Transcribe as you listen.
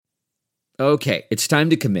Okay, it's time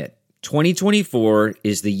to commit. 2024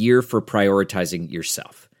 is the year for prioritizing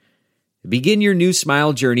yourself. Begin your new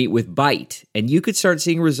smile journey with Byte, and you could start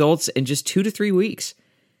seeing results in just 2 to 3 weeks.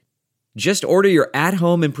 Just order your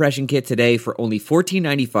at-home impression kit today for only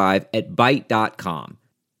 $14.95 at Byte.com.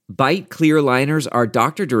 Byte clear liners are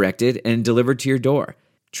doctor-directed and delivered to your door.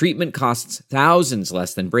 Treatment costs thousands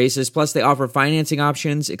less than braces, plus they offer financing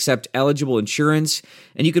options, accept eligible insurance,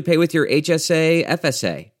 and you could pay with your HSA,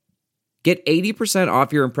 FSA. Get 80%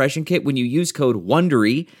 off your impression kit when you use code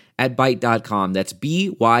WONDERY at Byte.com. That's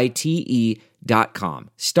BYTE.com.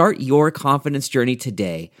 Start your confidence journey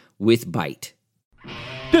today with Byte.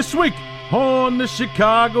 This week on the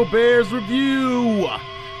Chicago Bears Review.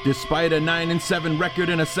 Despite a 9-7 record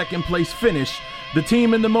and a second-place finish, the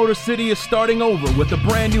team in the Motor City is starting over with a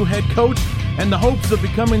brand new head coach and the hopes of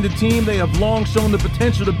becoming the team they have long shown the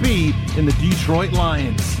potential to be in the Detroit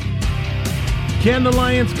Lions. Can the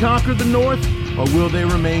Lions conquer the North, or will they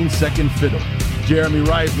remain second fiddle? Jeremy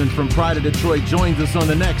Reisman from Pride of Detroit joins us on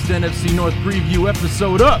the next NFC North preview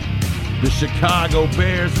episode of the Chicago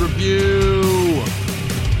Bears Review.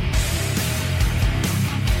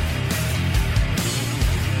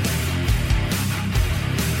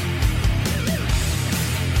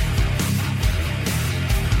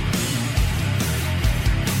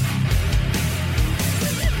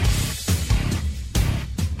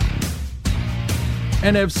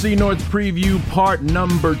 NFC North Preview Part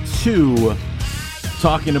Number 2,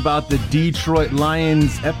 talking about the Detroit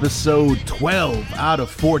Lions, episode 12 out of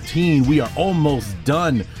 14. We are almost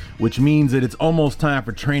done, which means that it's almost time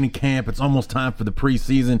for training camp. It's almost time for the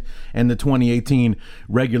preseason and the 2018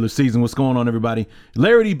 regular season. What's going on, everybody?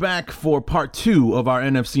 Larry back for Part 2 of our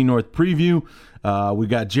NFC North Preview. We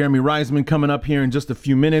got Jeremy Reisman coming up here in just a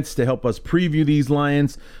few minutes to help us preview these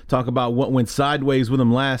Lions, talk about what went sideways with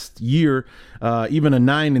them last year. Even a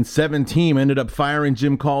 9-7 team ended up firing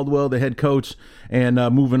Jim Caldwell, the head coach, and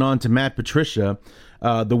moving on to Matt Patricia.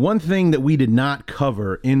 The one thing that we did not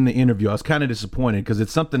cover in the interview, I was kind of disappointed because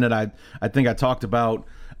it's something that I think I talked about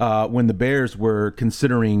when the Bears were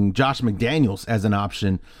considering Josh McDaniels as an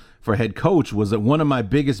option for head coach, was that one of my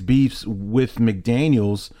biggest beefs with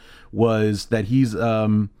McDaniels was that he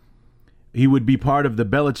would be part of the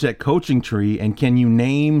Belichick coaching tree, and can you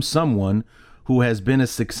name someone who has been a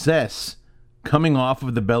success coming off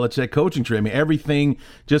of the Belichick coaching tree? I mean, everything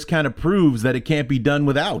just kind of proves that it can't be done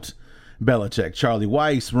without Belichick. Charlie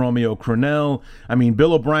Weiss, Romeo Crennel. I mean,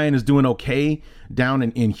 Bill O'Brien is doing okay down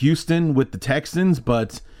in Houston with the Texans,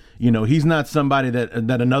 but you know, he's not somebody that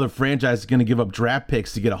another franchise is going to give up draft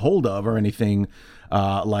picks to get a hold of or anything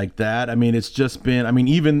like that. I mean, it's just been, I mean,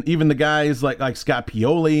 even the guys like Scott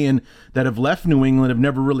Pioli and that have left New England have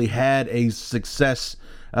never really had any success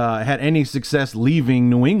leaving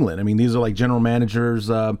New England. I mean, these are like general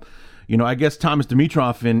managers. I guess Thomas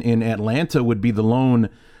Dimitroff in Atlanta would be the lone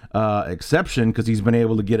exception because he's been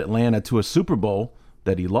able to get Atlanta to a Super Bowl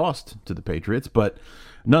that he lost to the Patriots. But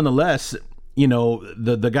nonetheless, you know,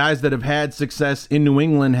 the guys that have had success in New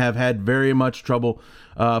England have had very much trouble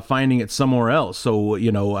finding it somewhere else. So,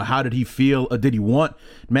 you know, how did he feel? Did he want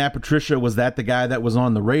Matt Patricia? Was that the guy that was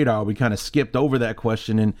on the radar? We kind of skipped over that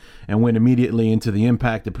question and went immediately into the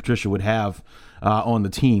impact that Patricia would have on the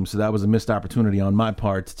team. So that was a missed opportunity on my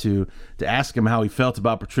part to ask him how he felt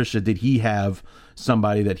about Patricia. Did he have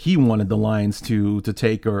somebody that he wanted the Lions to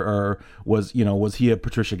take, or was he a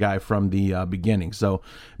Patricia guy from the beginning? So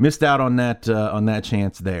missed out on that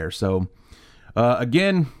chance there. So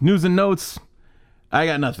again, news and notes, I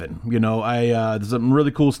got nothing. You know, there's some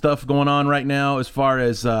really cool stuff going on right now as far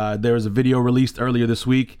as there was a video released earlier this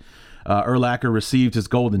week. Urlacher received his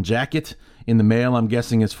golden jacket in the mail. I'm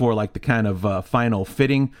guessing it's for like the kind of final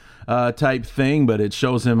fitting type thing, but it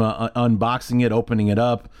shows him unboxing it, opening it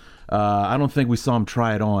up. I don't think we saw him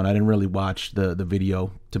try it on. I didn't really watch the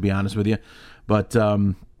video, to be honest with you. But,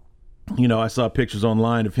 I saw pictures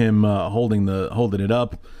online of him holding it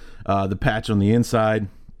up, the patch on the inside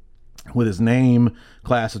with his name,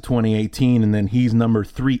 class of 2018, and then he's number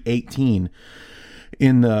 318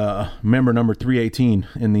 number 318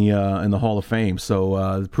 in the Hall of Fame.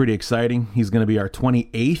 So pretty exciting. He's going to be our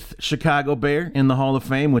 28th Chicago Bear in the Hall of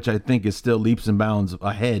Fame, which I think is still leaps and bounds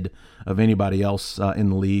ahead of anybody else in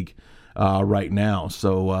the league right now.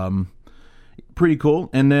 So pretty cool.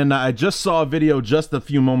 And then I just saw a video just a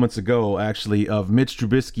few moments ago, actually, of Mitch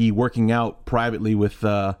Trubisky working out privately with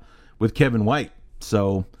Kevin White.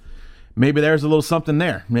 So maybe there's a little something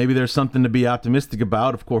there. Maybe there's something to be optimistic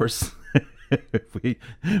about, of course.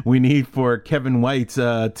 we need for Kevin White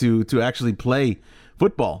to actually play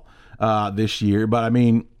football this year. But I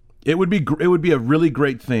mean, it would be a really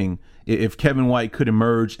great thing if Kevin White could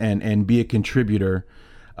emerge and be a contributor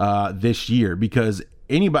this year, because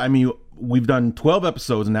anybody, I mean, we've done 12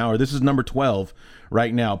 episodes now, or this is number 12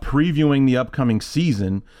 right now, previewing the upcoming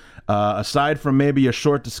season. Aside from maybe a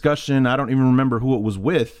short discussion, I don't even remember who it was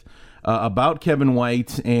with, about Kevin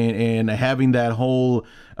White and having that whole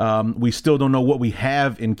we still don't know what we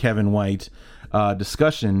have in Kevin White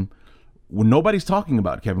discussion. Nobody's talking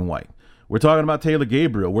about Kevin White. We're talking about Taylor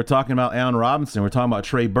Gabriel. We're talking about Allen Robinson. We're talking about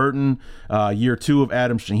Trey Burton, year 2 of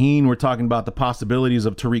Adam Shaheen. We're talking about the possibilities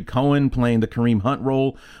of Tariq Cohen playing the Kareem Hunt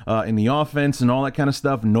role in the offense and all that kind of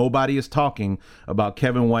stuff. Nobody is talking about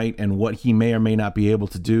Kevin White and what he may or may not be able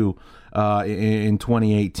to do in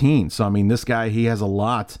 2018. So, I mean, this guy, he has a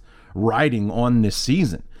lot riding on this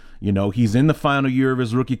season. You know, he's in the final year of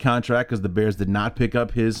his rookie contract because the Bears did not pick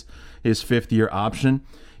up his 5th-year option.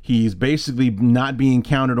 He's basically not being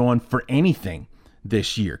counted on for anything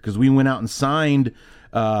this year because we went out and signed,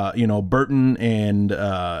 Burton and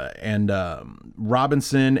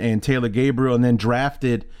Robinson and Taylor Gabriel, and then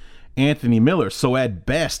drafted Anthony Miller. So at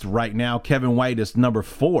best, right now, Kevin White is number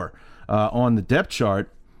 4 on the depth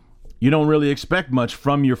chart. You don't really expect much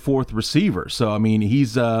from your 4th receiver. So, I mean,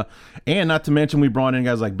 he's and not to mention we brought in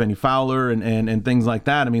guys like Benny Fowler and things like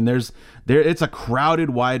that. I mean, it's a crowded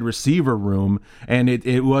wide receiver room, and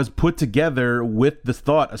it was put together with the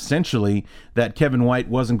thought essentially that Kevin White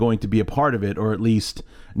wasn't going to be a part of it, or at least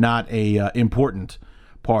not a important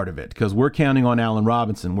part of it, because we're counting on Allen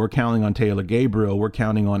Robinson, we're counting on Taylor Gabriel, we're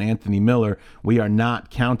counting on Anthony Miller. We are not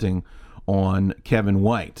counting on Kevin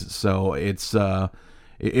White. So it's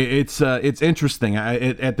interesting.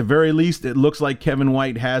 At the very least, it looks like Kevin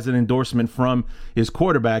White has an endorsement from his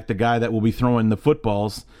quarterback, the guy that will be throwing the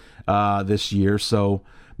footballs this year. So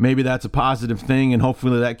maybe that's a positive thing, and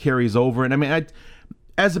hopefully that carries over. And I mean,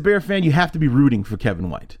 as a Bear fan, you have to be rooting for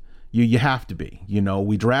Kevin White. You have to be. You know,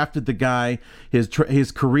 we drafted the guy.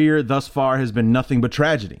 His career thus far has been nothing but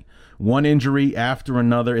tragedy. One injury after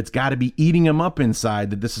another. It's got to be eating him up inside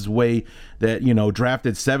that this is way that,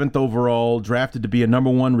 drafted 7th overall, drafted to be a number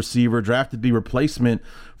 1 receiver, drafted to be replacement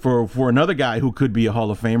for another guy who could be a Hall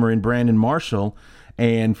of Famer in Brandon Marshall.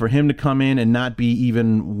 And for him to come in and not be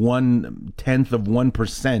even 1/10 of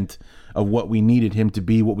 1% of what we needed him to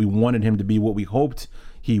be, what we wanted him to be, what we hoped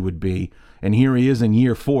he would be. And here he is in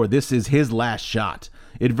year 4. This is his last shot.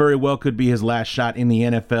 It very well could be his last shot in the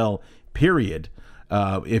NFL, period.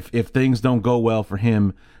 If things don't go well for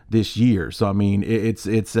him this year. So, I mean, it's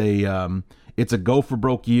a go for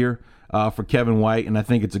broke year for Kevin White, and I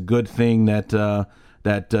think it's a good thing that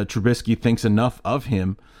Trubisky thinks enough of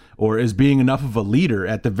him, or is being enough of a leader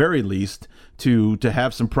at the very least to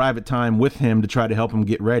have some private time with him to try to help him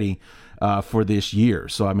get ready for this year.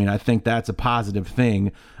 So, I mean, I think that's a positive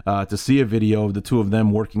thing to see a video of the two of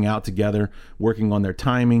them working out together, working on their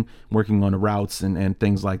timing, working on the routes and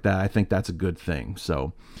things like that. I think that's a good thing.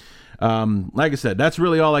 So, like I said, that's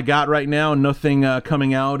really all I got right now. Nothing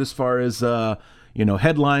coming out as far as,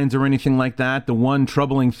 headlines or anything like that. The one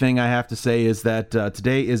troubling thing I have to say is that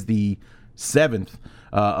today is the 7th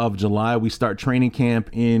of July. We start training camp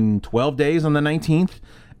in 12 days on the 19th.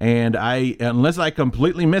 And unless I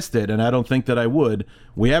completely missed it, and I don't think that I would,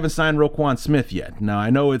 we haven't signed Roquan Smith yet. Now, I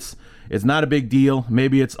know it's not a big deal.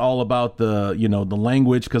 Maybe it's all about the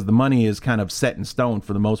language, because the money is kind of set in stone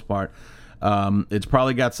for the most part. It's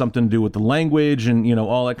probably got something to do with the language and,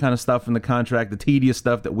 all that kind of stuff in the contract, the tedious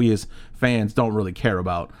stuff that we as fans don't really care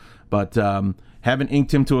about. But haven't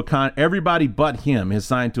inked him to everybody but him has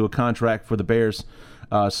signed to a contract for the Bears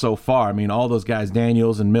so far. I mean, all those guys,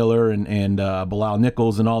 Daniels and Miller and Bilal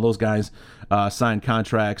Nichols and all those guys signed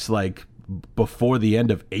contracts like before the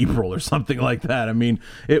end of April or something like that. I mean,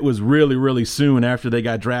 it was really, really soon after they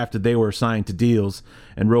got drafted, they were assigned to deals.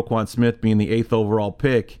 And Roquan Smith being the 8th overall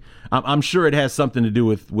pick, I'm sure it has something to do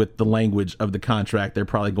with the language of the contract they're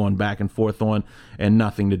probably going back and forth on, and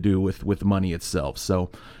nothing to do with money itself. So,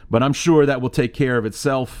 but I'm sure that will take care of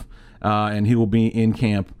itself, and he will be in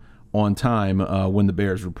camp on time when the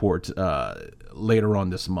Bears report later on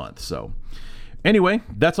this month. So anyway,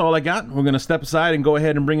 that's all I got. We're going to step aside and go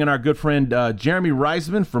ahead and bring in our good friend Jeremy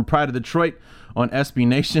Reisman from Pride of Detroit on SB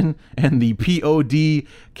Nation and the POD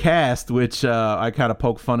cast, which I kind of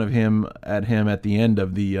poke fun of him at the end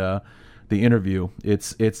of the interview.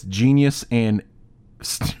 It's genius and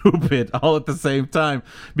stupid all at the same time,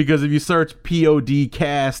 because if you search POD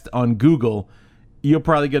cast on Google, you're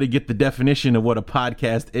probably going to get the definition of what a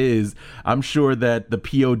podcast is. I'm sure that the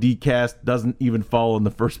POD cast doesn't even fall on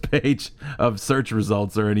the first page of search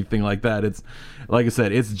results or anything like that. It's, like I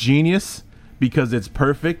said, it's genius because it's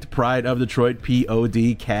perfect. Pride of Detroit,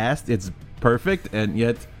 POD cast. It's perfect, and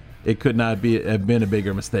yet it could not have been a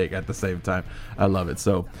bigger mistake at the same time. I love it.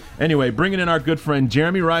 So anyway, bringing in our good friend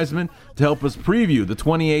Jeremy Reisman to help us preview the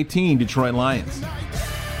 2018 Detroit Lions.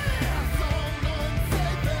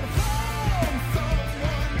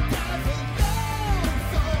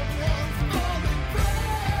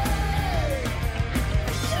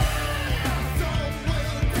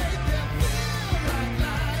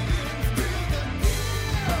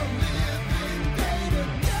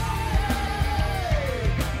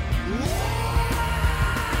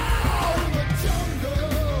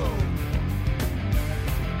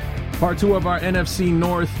 Part 2 of our NFC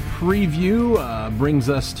North preview brings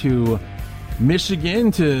us to Michigan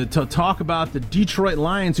to talk about the Detroit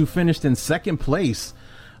Lions, who finished in second place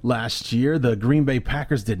last year. The Green Bay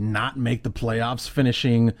Packers did not make the playoffs,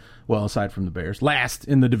 finishing, well, aside from the Bears, last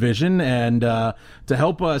in the division. And to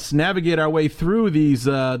help us navigate our way through these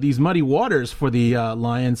muddy waters for the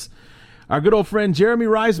Lions, our good old friend Jeremy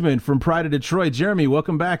Reisman from Pride of Detroit. Jeremy,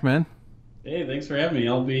 welcome back, man. Hey, thanks for having me.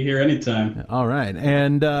 I'll be here anytime. All right.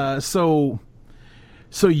 And so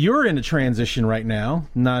you're in a transition right now.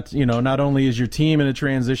 Not only is your team in a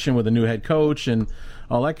transition with a new head coach and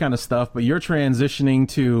all that kind of stuff, but you're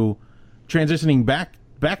transitioning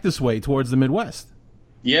back this way towards the Midwest.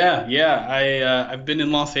 Yeah. I've been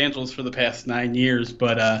in Los Angeles for the past 9 years,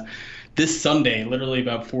 but this Sunday, literally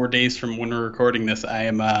about 4 days from when we're recording this,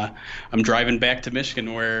 I'm driving back to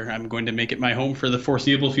Michigan, where I'm going to make it my home for the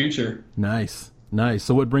foreseeable future. Nice.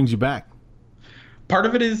 So what brings you back? Part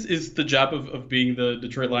of it is the job of being the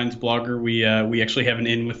Detroit Lions blogger. We actually have an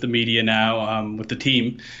in with the media now, with the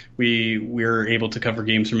team. We're able to cover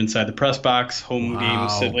games from inside the press box, home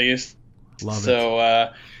games at least. Love it. So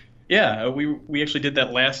yeah, we actually did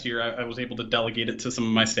that last year. I was able to delegate it to some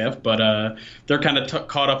of my staff, but they're kind of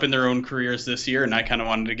caught up in their own careers this year, and I kind of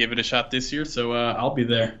wanted to give it a shot this year, so I'll be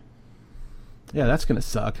there. Yeah, that's gonna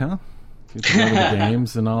suck, huh? Get to go to the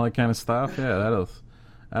games and all that kind of stuff. Yeah,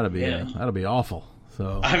 that'll be awful.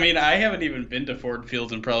 So I mean, I haven't even been to Ford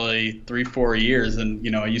Field in probably 3-4 years,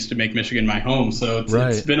 and I used to make Michigan my home, so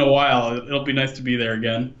it's been a while. It'll be nice to be there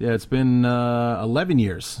again. Yeah, it's been 11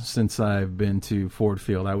 years since I've been to Ford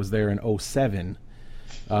Field. I was there in 2007,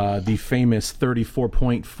 the famous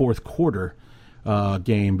 34-point fourth quarter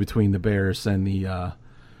game between the Bears and the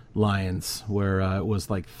Lions, where it was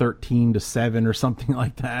like 13-7 or something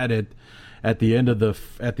like that at the end of the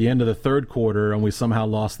third quarter, and we somehow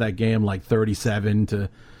lost that game like 37-24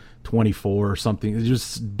 or something. It's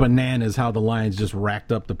just bananas how the Lions just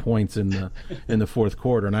racked up the points in the fourth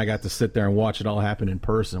quarter, and I got to sit there and watch it all happen in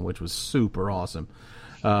person, which was super awesome.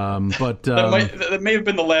 But that may have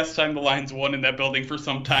been the last time the Lions won in that building for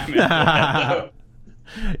some time.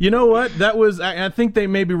 You know what? That was. I think they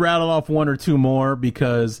maybe rattled off one or two more,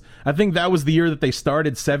 because I think that was the year that they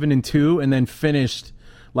started 7-2 and then finished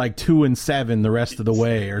like 2-7 the rest of the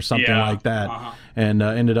way, or something like that, and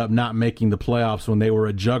ended up not making the playoffs when they were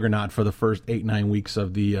a juggernaut for the first 8-9 weeks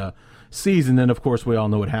of the season. Then, of course, we all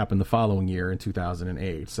know what happened the following year in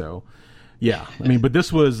 2008. So, yeah, I mean, but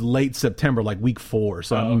this was late September, like week 4.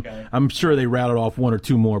 So I'm sure they rattled off one or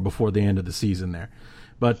two more before the end of the season there.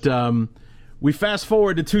 But we fast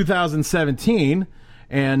forward to 2017.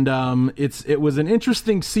 And it was an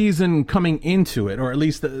interesting season coming into it, or at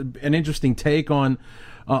least an interesting take on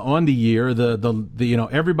the year. The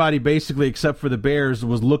everybody basically except for the Bears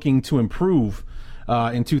was looking to improve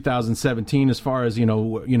in 2017 as far as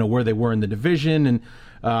where they were in the division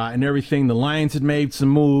and everything. The Lions had made some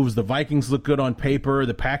moves. The Vikings look good on paper.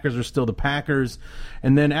 The Packers are still the Packers.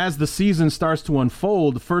 And then as the season starts to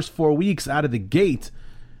unfold, the first 4 weeks out of the gate,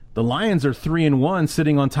 the Lions are 3-1,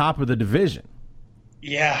 sitting on top of the division.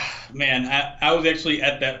 Yeah, man, I was actually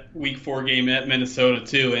at that Week 4 game at Minnesota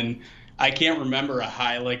too, and I can't remember a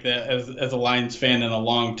high like that as a Lions fan in a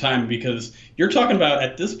long time, because you're talking about,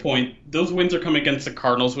 at this point, those wins are coming against the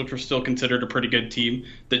Cardinals, which were still considered a pretty good team,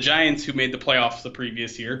 the Giants, who made the playoffs the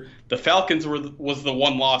previous year, the Falcons was the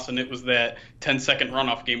one loss, and it was that 10-second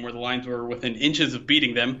runoff game where the Lions were within inches of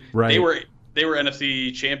beating them. Right. They were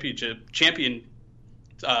NFC champion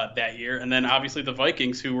that year, and then obviously the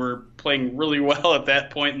Vikings, who were playing really well at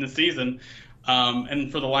that point in the season,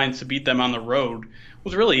 and for the Lions to beat them on the road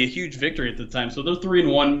was really a huge victory at the time. So they're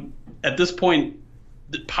 3-1 at this point.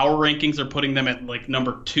 The power rankings are putting them at like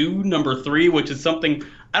number 2, number 3, which is something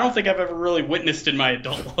I don't think I've ever really witnessed in my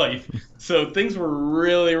adult life. So things were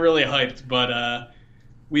really, really hyped, but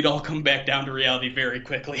we'd all come back down to reality very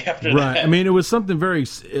quickly after that. Right. I mean, it was something very,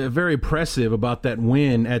 very impressive about that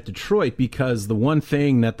win at Detroit, because the one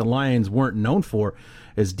thing that the Lions weren't known for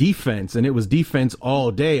is defense, and it was defense all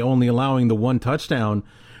day, only allowing the one touchdown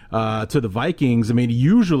to the Vikings. I mean,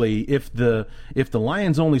 usually if the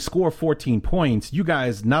Lions only score 14 points, you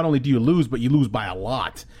guys, not only do you lose, but you lose by a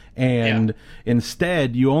lot. And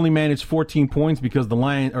instead, you only managed 14 points because the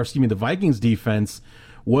Vikings defense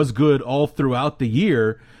was good all throughout the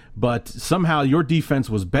year, but somehow your defense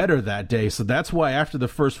was better that day. So that's why after the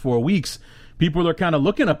first 4 weeks, people are kind of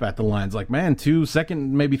looking up at the Lions like, man,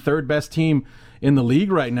 second, maybe third best team in the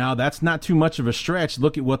league right now. That's not too much of a stretch.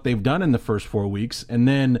 Look at what they've done in the first 4 weeks. And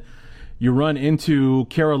then you run into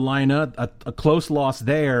Carolina, a close loss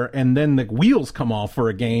there, and then the wheels come off for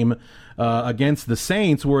a game against the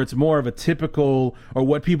Saints, where it's more of a typical, or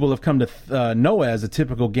what people have come to know as a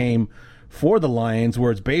typical game for the Lions,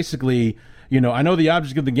 where it's basically, I know the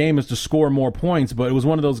object of the game is to score more points, but it was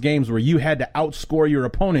one of those games where you had to outscore your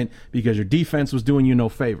opponent because your defense was doing you no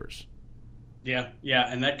favors. Yeah,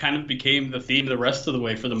 and that kind of became the theme the rest of the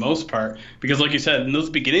way for the most part. Because like you said, in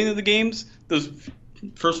those beginning of the games, those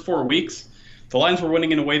first 4 weeks, the Lions were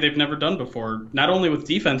winning in a way they've never done before. Not only with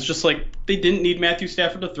defense, just like they didn't need Matthew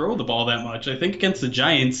Stafford to throw the ball that much. I think against the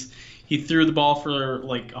Giants, he threw the ball for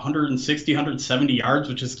like 160, 170 yards,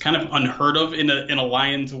 which is kind of unheard of in a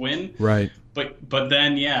Lions win. Right. But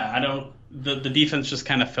then, the defense just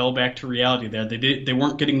kind of fell back to reality there. They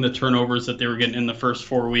weren't getting the turnovers that they were getting in the first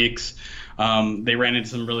 4 weeks. They ran into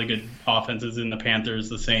some really good offenses in the Panthers,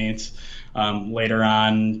 the Saints. Later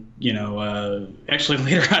on, later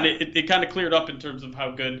on, it kind of cleared up in terms of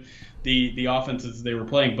how good the offenses they were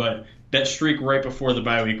playing. But that streak right before the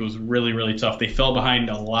bye week was really, really tough. They fell behind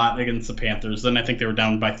a lot against the Panthers. Then I think they were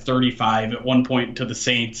down by 35 at one point to the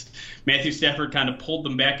Saints. Matthew Stafford kind of pulled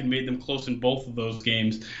them back and made them close in both of those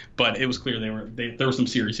games. But it was clear there were some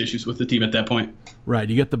serious issues with the team at that point. Right.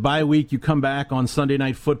 You get the bye week. You come back on Sunday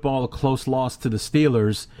Night Football, a close loss to the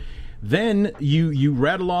Steelers. Then you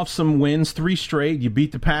rattle off some wins, 3 straight. You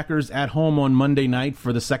beat the Packers at home on Monday night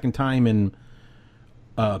for the second time in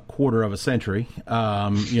a quarter of a century. It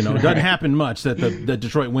doesn't happen much that the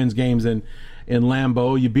Detroit wins games in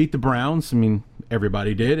Lambeau. You beat the Browns. I mean,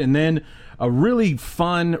 everybody did. And then a really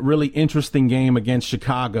fun, really interesting game against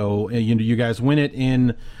Chicago. You guys win it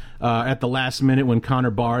in at the last minute when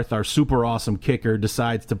Connor Barth, our super awesome kicker,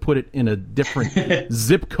 decides to put it in a different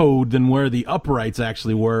zip code than where the uprights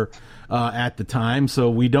actually were at the time. So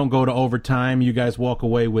we don't go to overtime. You guys walk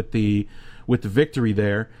away with the victory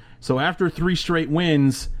there. So after 3 straight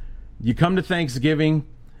wins, you come to Thanksgiving,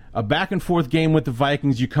 a back-and-forth game with the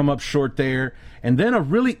Vikings. You come up short there. And then a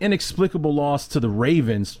really inexplicable loss to the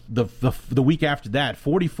Ravens the week after that,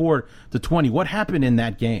 44-20. What happened in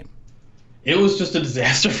that game? It was just a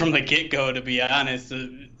disaster from the get-go, to be honest.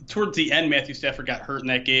 Towards the end, Matthew Stafford got hurt in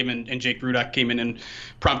that game, and Jake Rudock came in and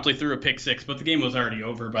promptly threw a pick-6. But the game was already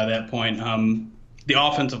over by that point. The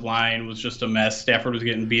offensive line was just a mess. Stafford was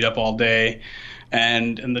getting beat up all day.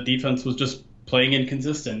 And the defense was just playing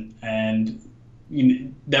inconsistent. And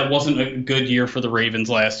that wasn't a good year for the Ravens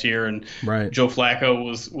last year. And right. Joe Flacco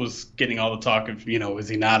was getting all the talk of, is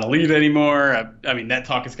he not elite anymore? I mean, that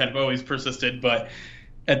talk has kind of always persisted. But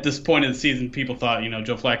at this point in the season, people thought,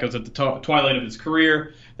 Joe Flacco's at the twilight of his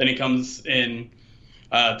career. Then he comes in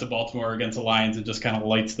to Baltimore against the Lions and just kind of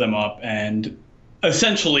lights them up and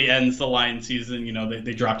essentially ends the Lions season.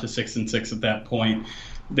 They dropped to 6-6 at that point.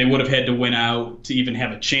 They would have had to win out to even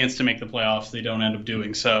have a chance to make the playoffs. They don't end up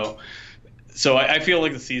doing so. So I feel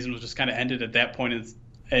like the season was just kind of ended at that point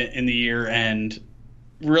in the year. And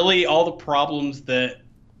really all the problems that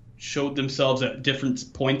showed themselves at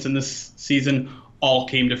different points in this season all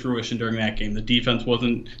came to fruition during that game. The defense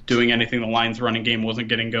wasn't doing anything. The Lions running game wasn't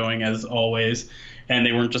getting going as always. And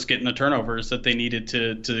they weren't just getting the turnovers that they needed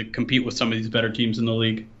to compete with some of these better teams in the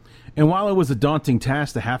league. And while it was a daunting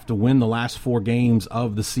task to have to win the last 4 games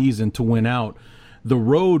of the season to win out, the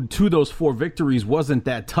road to those 4 victories wasn't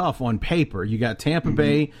that tough on paper. You got Tampa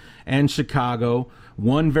Bay and Chicago,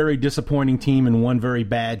 one very disappointing team and one very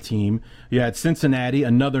bad team. You had Cincinnati,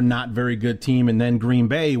 another not very good team, and then Green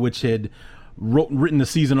Bay, which had written the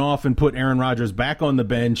season off and put Aaron Rodgers back on the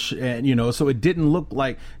bench. And, so it didn't look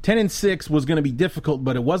like 10-6 was going to be difficult,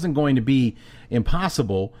 but it wasn't going to be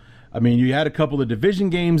impossible. I mean, you had a couple of division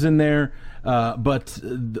games in there, but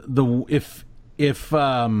if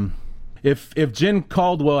Jen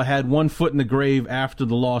Caldwell had one foot in the grave after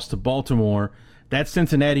the loss to Baltimore, that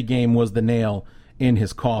Cincinnati game was the nail in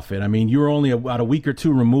his coffin. I mean, you were only about a week or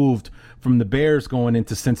 2 removed from the Bears going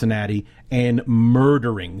into Cincinnati and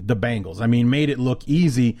murdering the Bengals. I mean, made it look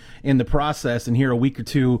easy in the process, and here a week or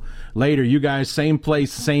 2 later, you guys, same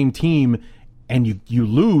place, same team, and you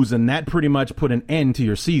lose, and that pretty much put an end to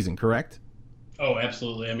your season, correct? Oh,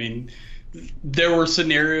 absolutely. I mean, there were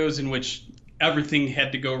scenarios in which everything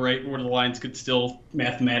had to go right where the Lions could still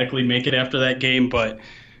mathematically make it after that game. But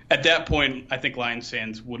at that point, I think Lions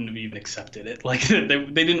fans wouldn't have even accepted it. Like they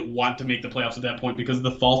didn't want to make the playoffs at that point because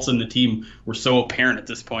the faults in the team were so apparent at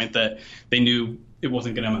this point that they knew it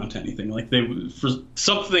wasn't going to amount to anything. Like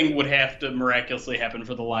something would have to miraculously happen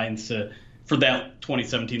for the Lions for that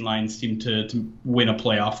 2017 Lions team to win a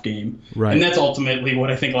playoff game. Right. And that's ultimately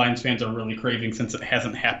what I think Lions fans are really craving since it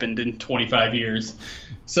hasn't happened in 25 years.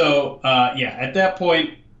 So, at that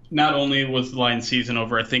point, not only was the Lions season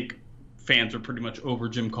over, I think fans were pretty much over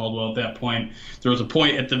Jim Caldwell at that point. There was a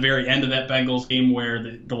point at the very end of that Bengals game where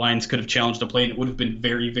the Lions could have challenged a play, and it would have been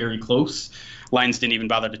very, very close. Lions didn't even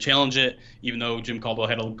bother to challenge it, even though Jim Caldwell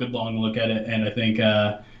had a good long look at it. And I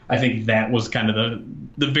think that was kind of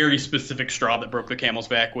the very specific straw that broke the camel's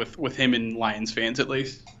back with him and Lions fans, at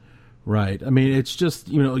least. Right. I mean, it's just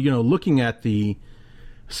looking at the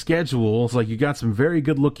schedule, it's like you got some very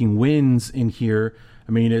good looking wins in here.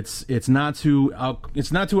 I mean, it's not too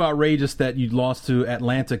outrageous that you lost to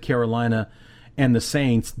Atlanta, Carolina, and the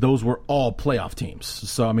Saints. Those were all playoff teams.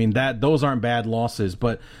 So I mean those aren't bad losses,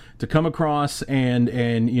 but to come across and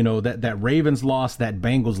that Ravens loss, that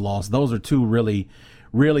Bengals loss, those are two really,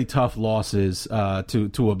 really tough losses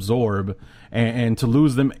to absorb and to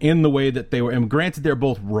lose them in the way that they were. And granted, they're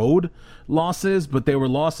both road losses, but they were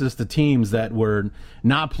losses to teams that were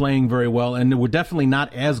not playing very well and were definitely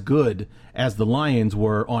not as good as the Lions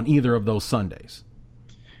were on either of those Sundays.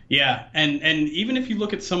 Yeah, and even if you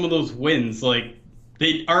look at some of those wins, like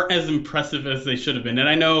they aren't as impressive as they should have been. And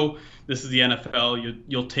I know this is the NFL,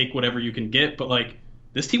 you'll take whatever you can get, but like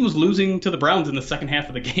this team was losing to the Browns in the second half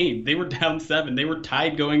of the game. They were down 7. They were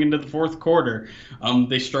tied going into the fourth quarter.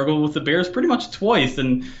 They struggled with the Bears pretty much twice,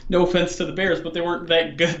 and no offense to the Bears, but they weren't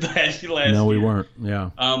that good last year. No, we weren't, yeah.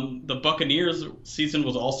 The Buccaneers season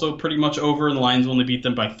was also pretty much over, and the Lions only beat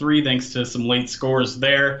them by 3 thanks to some late scores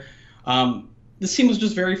there. This team was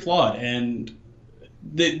just very flawed, and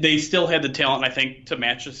they still had the talent, I think, to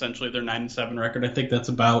match essentially their 9-7 record. I think that's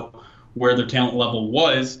about where their talent level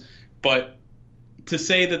was, but to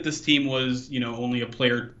say that this team was, only a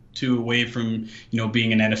player or two away from,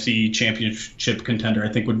 being an NFC championship contender, I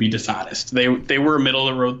think would be dishonest. They were a middle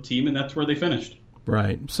of the road team, and that's where they finished.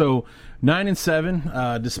 Right. So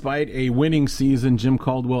 9-7, despite a winning season, Jim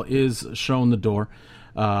Caldwell is shown the door.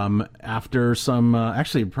 After some,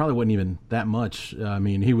 actually, it probably wasn't even that much. I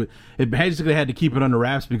mean, it basically had to keep it under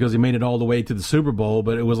wraps because he made it all the way to the Super Bowl,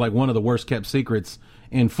 but it was like one of the worst kept secrets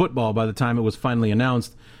in football by the time it was finally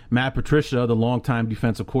announced. Matt Patricia, the longtime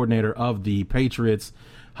defensive coordinator of the Patriots,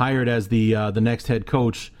 hired as the next head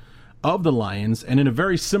coach of the Lions, and in a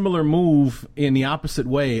very similar move in the opposite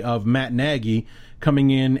way of Matt Nagy coming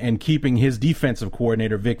in and keeping his defensive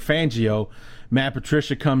coordinator, Vic Fangio, Matt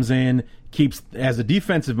Patricia comes in, keeps as a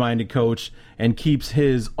defensive-minded coach, and keeps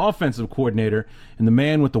his offensive coordinator, and the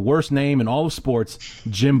man with the worst name in all of sports,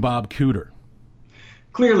 Jim Bob Cooter.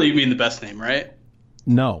 Clearly you mean the best name, right?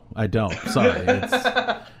 No, I don't. Sorry.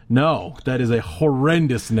 No, that is a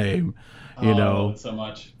horrendous name. I love it so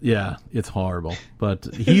much. Yeah, it's horrible.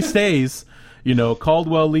 But he stays.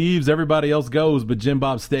 Caldwell leaves, everybody else goes, but Jim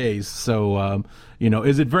Bob stays. So,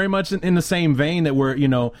 is it very much in the same vein that we're,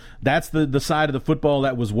 that's the side of the football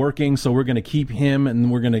that was working, so we're going to keep him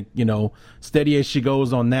and we're going to, steady as she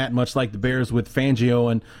goes on that, much like the Bears with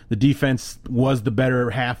Fangio, and the defense was the better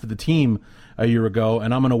half of the team a year ago,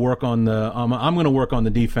 and I'm going to work on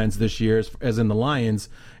the defense this year, as in the Lions,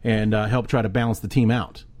 and help try to balance the team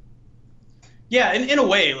out. Yeah, in a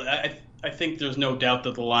way, I think there's no doubt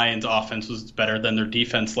that the Lions' offense was better than their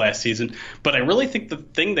defense last season. But I really think the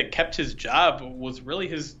thing that kept his job was really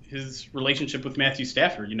his relationship with Matthew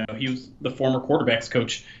Stafford. He was the former quarterbacks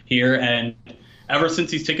coach here, and ever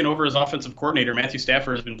since he's taken over as offensive coordinator, Matthew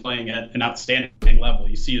Stafford has been playing at an outstanding level.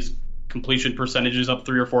 You see his completion percentages up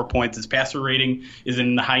 3 or 4 points. His passer rating is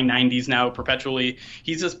in the high 90s now perpetually.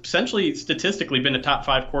 He's essentially statistically been a top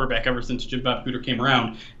 5 quarterback ever since Jim Bob Cooter came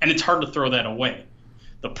around, and it's hard to throw that away.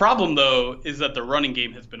 The problem, though, is that the running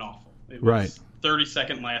game has been awful. It was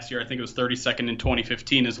 32nd last year. I think it was 32nd in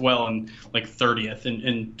 2015 as well, and like 30th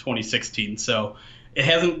in 2016. So it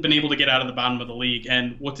hasn't been able to get out of the bottom of the league.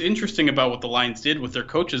 And what's interesting about what the Lions did with their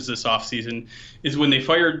coaches this offseason is when they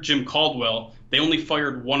fired Jim Caldwell, they only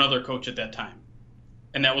fired one other coach at that time,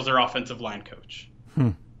 and that was their offensive line coach.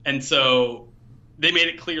 And so they made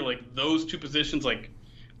it clear, like, those two positions, like,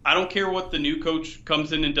 I don't care what the new coach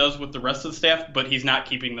comes in and does with the rest of the staff, but he's not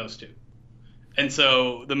keeping those two. And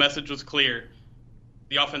so the message was clear.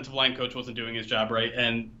 The offensive line coach wasn't doing his job right.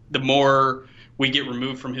 And the more we get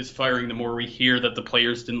removed from his firing, the more we hear that the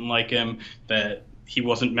players didn't like him, that he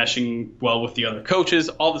wasn't meshing well with the other coaches,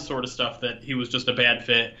 all the sort of stuff that he was just a bad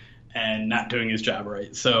fit and not doing his job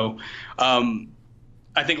right. So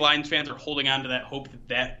I think Lions fans are holding on to that hope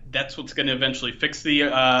that's what's going to eventually fix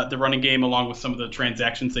the running game, along with some of the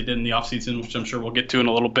transactions they did in the offseason, which I'm sure we'll get to in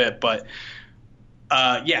a little bit. But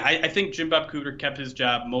I think Jim Bob Cooter kept his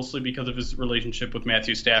job mostly because of his relationship with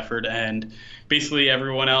Matthew Stafford, and basically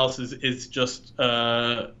everyone else is just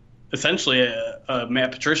essentially a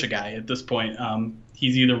Matt Patricia guy at this point.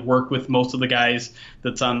 He's either worked with most of the guys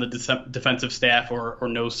that's on the defensive staff or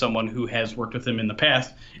knows someone who has worked with him in the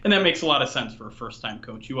past. And that makes a lot of sense for a first-time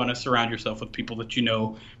coach. You want to surround yourself with people that you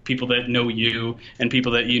know, people that know you, and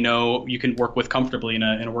people that you know you can work with comfortably in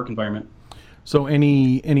a work environment. So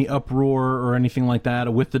any uproar or anything like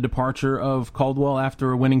that with the departure of Caldwell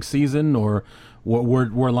after a winning season, or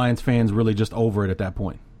were Lions fans really just over it at that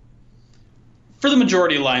point? For the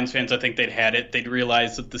majority of Lions fans, I think they'd had it. They'd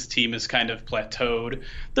realized that this team is kind of plateaued.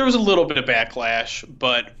 There was a little bit of backlash,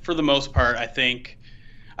 but for the most part,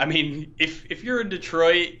 if you're in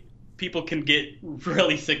Detroit, people can get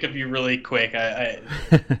really sick of you really quick.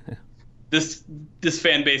 This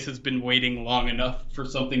fan base has been waiting long enough for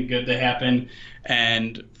something good to happen,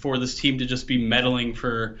 and for this team to just be meddling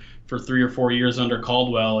for 3 or 4 years under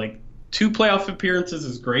Caldwell. Like, 2 playoff appearances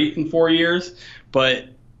is great in 4 years, but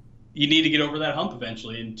you need to get over that hump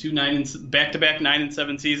eventually. In back-to-back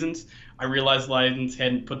 9-7 seasons, I realized Lions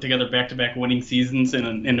hadn't put together back-to-back winning seasons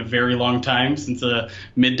in a very long time, since the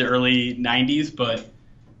mid to early 90s. But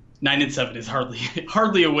 9-7 is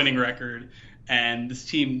hardly a winning record, and this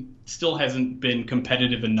team still hasn't been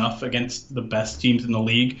competitive enough against the best teams in the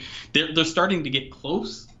league. They're starting to get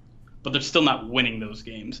close, but they're still not winning those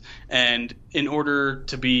games. And in order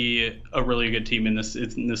to be a really good team in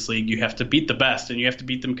this league, you have to beat the best, and you have to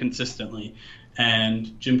beat them consistently.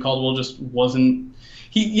 And Jim Caldwell just wasn't.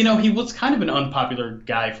 He was kind of an unpopular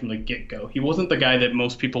guy from the get-go. He wasn't the guy that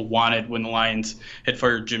most people wanted when the Lions had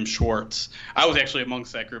fired Jim Schwartz. I was actually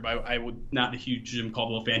amongst that group. I was not a huge Jim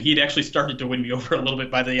Caldwell fan. He had actually started to win me over a little bit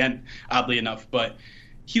by the end, oddly enough. But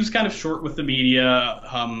he was kind of short with the media.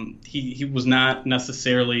 He was not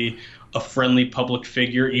necessarily a friendly public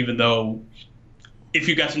figure, even though if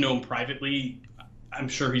you got to know him privately, I'm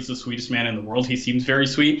sure he's the sweetest man in the world. He seems very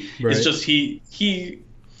sweet. Right. It's just he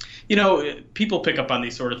people pick up on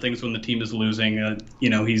these sort of things when the team is losing.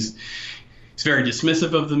 He's very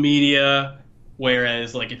dismissive of the media.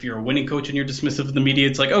 Whereas, like, if you're a winning coach and you're dismissive of the media,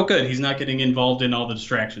 it's like, oh, good, he's not getting involved in all the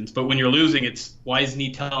distractions. But when you're losing, it's, why isn't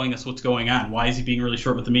he telling us what's going on? Why is he being really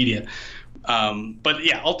short with the media? But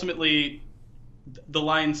yeah, ultimately, the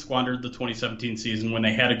Lions squandered the 2017 season when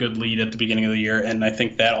they had a good lead at the beginning of the year, and I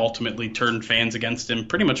think that ultimately turned fans against him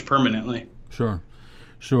pretty much permanently. Sure.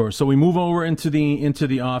 So we move over into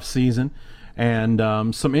the off season,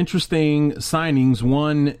 and some interesting signings.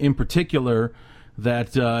 One in particular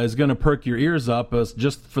that is going to perk your ears up,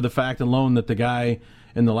 just for the fact alone that the guy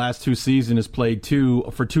in the last 2 seasons has played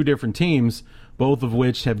for 2 different teams, both of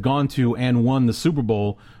which have gone to and won the Super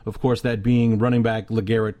Bowl. Of course, that being running back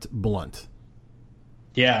LeGarrette Blount.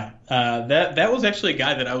 Yeah, that was actually a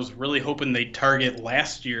guy that I was really hoping they'd target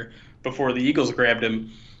last year before the Eagles grabbed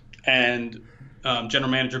him. And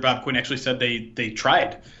General Manager Bob Quinn actually said they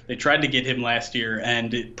tried to get him last year,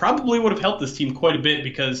 and it probably would have helped this team quite a bit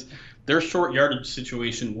because their short yardage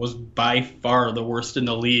situation was by far the worst in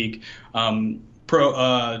the league.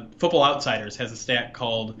 Football Outsiders has a stat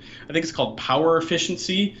called power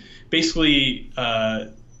efficiency. Basically,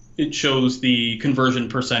 it shows the conversion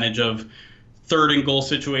percentage of 3rd and goal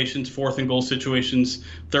situations, 4th and goal situations,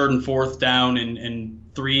 3rd and 4th down, and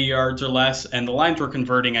 3 yards or less. And the Lions were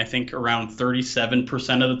converting, I think, around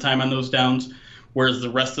 37% of the time on those downs, whereas the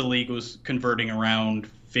rest of the league was converting around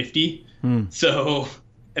 50. So,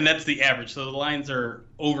 and that's the average. So the Lions are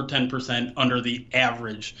over 10% under the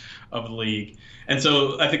average of the league. And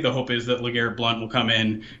so I think the hope is that LeGarrette Blount will come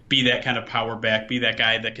in, be that kind of power back, be that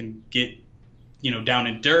guy that can get, down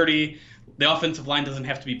and dirty. The offensive line doesn't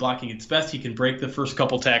have to be blocking its best. He can break the first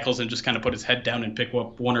couple tackles and just kind of put his head down and pick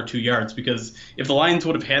up 1 or 2 yards, because if the Lions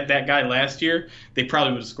would have had that guy last year, they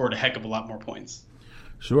probably would have scored a heck of a lot more points.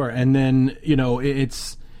 Sure. And then,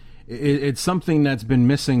 it's something that's been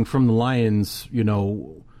missing from the Lions,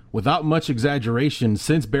 without much exaggeration,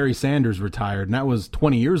 since Barry Sanders retired, and that was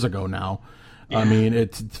 20 years ago now. Yeah. I mean,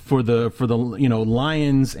 it's for the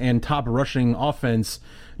Lions and top rushing offense,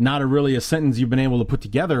 not really a sentence you've been able to put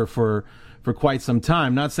together for quite some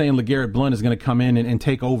time. Not saying LeGarrette Blount is going to come in and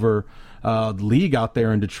take over the league out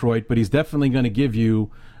there in Detroit, but he's definitely going to give you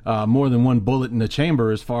more than one bullet in the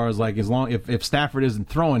chamber, as far as if Stafford isn't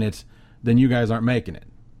throwing it, then you guys aren't making it.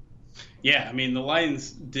 Yeah, I mean, the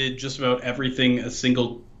Lions did just about everything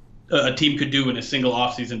a team could do in a single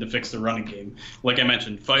offseason to fix the running game. Like I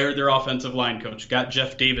mentioned, fired their offensive line coach, got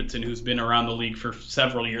Jeff Davidson, who's been around the league for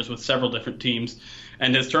several years with several different teams,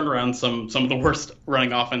 and has turned around some of the worst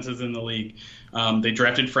running offenses in the league. They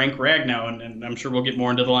drafted Frank Ragnow, and I'm sure we'll get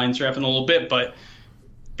more into the Lions draft in a little bit, but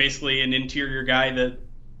basically an interior guy that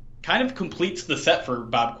kind of completes the set for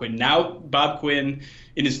Bob Quinn. Now Bob Quinn,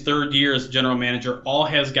 in his third year as general manager, all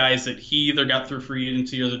has guys that he either got through free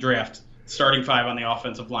agency or the draft, starting 5 on the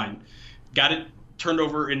offensive line. Got it turned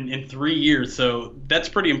over in 3 years, so that's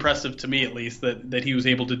pretty impressive to me, at least, that he was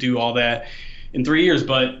able to do all that in 3 years.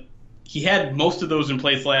 But he had most of those in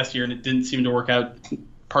place last year, and it didn't seem to work out,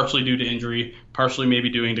 partially due to injury, partially maybe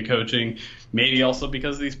due to coaching, maybe also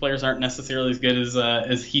because these players aren't necessarily as good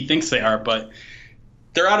as he thinks they are. But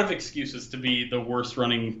they're out of excuses to be the worst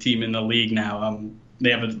running team in the league now.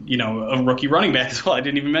 They have a rookie running back as well. I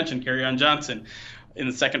didn't even mention Kerryon Johnson in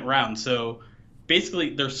the second round. So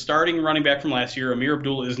basically, their starting running back from last year, Amir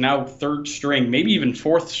Abdullah, is now third string, maybe even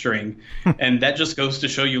fourth string. And that just goes to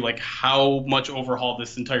show you like how much overhaul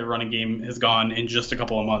this entire running game has gone in just a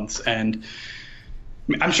couple of months. And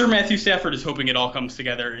I'm sure Matthew Stafford is hoping it all comes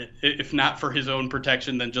together, if not for his own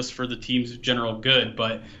protection, then just for the team's general good.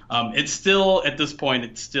 But it's still, at this point,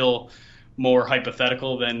 it's still more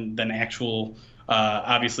hypothetical than actual,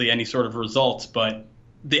 obviously, any sort of results. But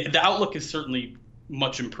the outlook is certainly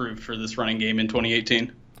much improved for this running game in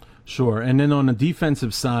 2018. Sure. And then on the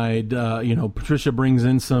defensive side, Patricia brings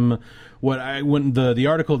in some, the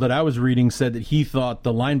article that I was reading said that he thought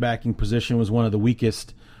the linebacking position was one of the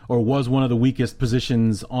weakest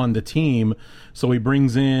positions on the team. So he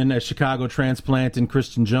brings in a Chicago transplant and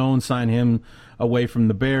Christian Jones, sign him away from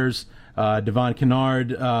the Bears. Devon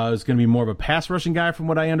Kennard is going to be more of a pass rushing guy from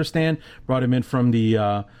what I understand. Brought him in from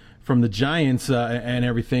the Giants and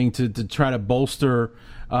everything to try to bolster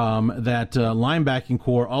that linebacking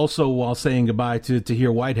core, also while saying goodbye to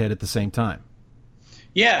Tahir Whitehead at the same time.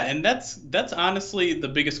 Yeah, and that's honestly the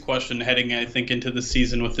biggest question heading, I think, into the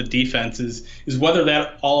season with the defense is whether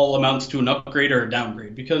that all amounts to an upgrade or a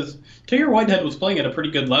downgrade. Because Tahir Whitehead was playing at a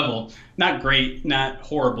pretty good level, not great, not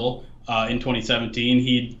horrible. In 2017,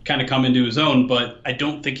 he'd kind of come into his own, but I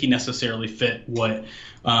don't think he necessarily fit what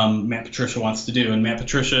Matt Patricia wants to do. And Matt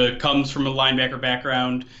Patricia comes from a linebacker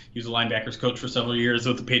background. He was a linebackers coach for several years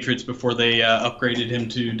with the Patriots before they upgraded him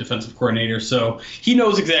to defensive coordinator. So he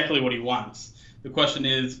knows exactly what he wants. The question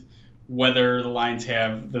is whether the Lions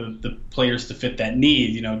have the players to fit that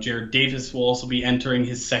need. Jared Davis will also be entering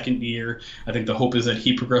his second year. I think the hope is that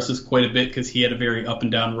he progresses quite a bit because he had a very up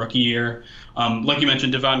and down rookie year. Like you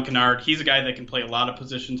mentioned, Devon Kennard, he's a guy that can play a lot of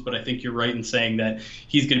positions, but I think you're right in saying that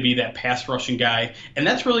he's going to be that pass rushing guy. And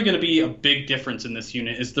that's really going to be a big difference in this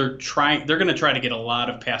unit is they're going to try to get a lot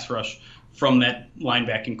of pass rush from that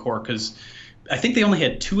linebacking core because I think they only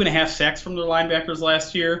had 2.5 sacks from their linebackers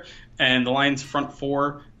last year, and the Lions' front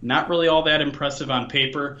four, not really all that impressive on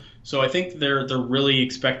paper. So I think they're really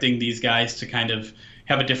expecting these guys to kind of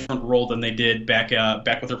have a different role than they did back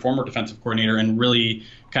with their former defensive coordinator and really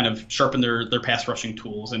kind of sharpen their pass rushing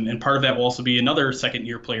tools. And part of that will also be another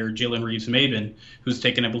second-year player, Jalen Reeves-Maybin, who's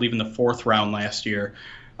taken, I believe, in the 4th round last year.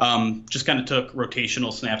 Just kind of took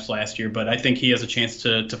rotational snaps last year, but I think he has a chance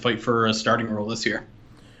to fight for a starting role this year.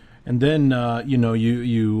 And then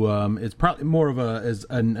it's probably more of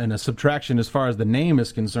a subtraction as far as the name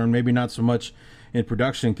is concerned. Maybe not so much in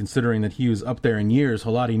production, considering that he was up there in years.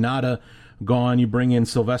 Haloti Ngata gone. You bring in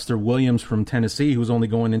Sylvester Williams from Tennessee, who's only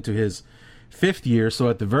going into his 5th year. So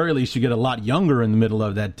at the very least, you get a lot younger in the middle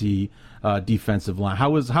of that defensive line.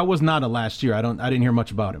 How was Ngata last year? I didn't hear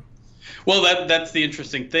much about him. Well, that's the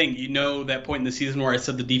interesting thing. That point in the season where I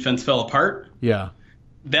said the defense fell apart. Yeah,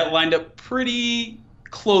 that lined up pretty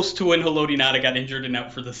close to when Haloti Ngata got injured and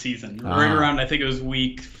out for the season. Right around, I think it was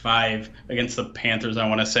week 5 against the Panthers, I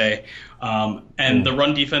want to say. The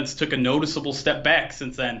run defense took a noticeable step back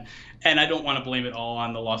since then. And I don't want to blame it all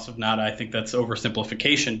on the loss of Ngata. I think that's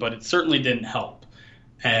oversimplification, but it certainly didn't help.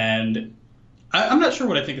 And I'm not sure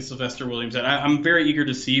what I think of Sylvester Williams. And I'm very eager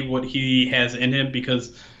to see what he has in him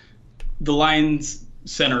because the Lions'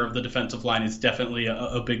 center of the defensive line is definitely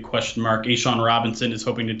a big question mark. A'Shawn Robinson is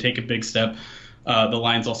hoping to take a big step. The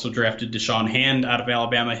Lions also drafted Deshaun Hand out of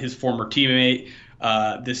Alabama, his former teammate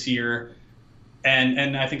this year.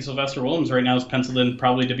 And I think Sylvester Williams right now is penciled in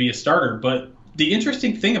probably to be a starter. But the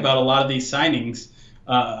interesting thing about a lot of these signings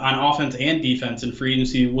on offense and defense in free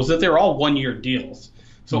agency was that they're all one-year deals.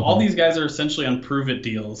 So all these guys are essentially on prove-it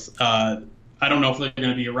deals. I don't know if they're going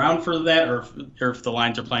to be around for that or if the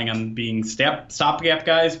Lions are planning on being stopgap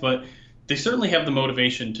guys, but they certainly have the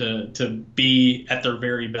motivation to be at their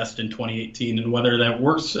very best in 2018. And whether that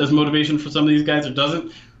works as motivation for some of these guys or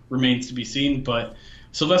doesn't remains to be seen. But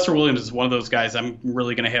Sylvester Williams is one of those guys I'm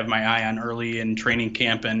really going to have my eye on early in training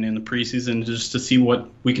camp and in the preseason just to see what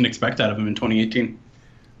we can expect out of him in 2018.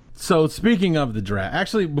 So speaking of the draft,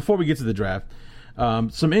 actually, before we get to the draft,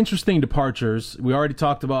 some interesting departures. We already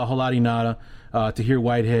talked about Haloti Ngata, Tahir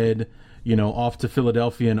Whitehead, off to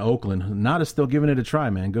Philadelphia and Oakland. Ngata's still giving it a try,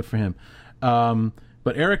 man. Good for him.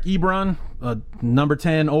 But Eric Ebron, number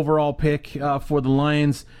 10 overall pick for the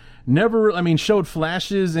Lions, showed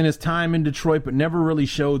flashes in his time in Detroit, but never really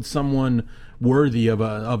showed someone worthy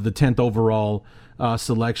of the 10th overall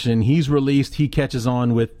selection. He's released. He catches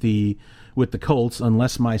on with the Colts,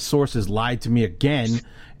 unless my sources lied to me again.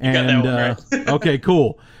 And right. Okay,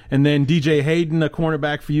 cool. And then DJ Hayden, a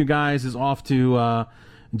cornerback for you guys, is off to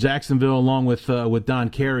Jacksonville along with Don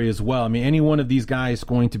Carey as well. I mean, any one of these guys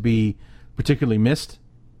going to be particularly missed?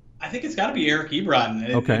 I think it's got to be Eric Ebron.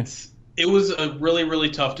 Okay. It was a really, really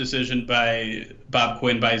tough decision by Bob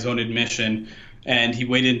Quinn, by his own admission, and he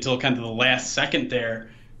waited until kind of the last second there,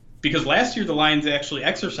 because last year the Lions actually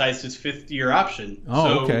exercised his fifth-year option.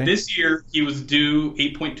 This year he was due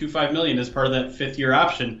 $8.25 million as part of that fifth-year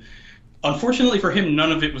option. Unfortunately for him,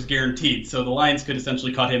 none of it was guaranteed, so the Lions could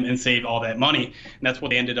essentially cut him and save all that money, and that's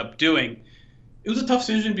what they ended up doing. It was a tough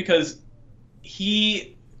decision because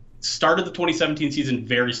he started the 2017 season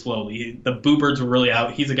very slowly. The Boo Birds were really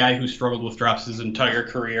out. He's a guy who struggled with drops his entire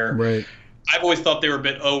career. Right. I've always thought they were a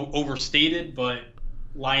bit overstated, but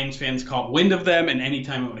Lions fans caught wind of them, and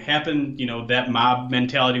anytime it would happen, that mob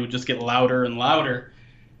mentality would just get louder and louder.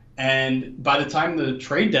 And by the time the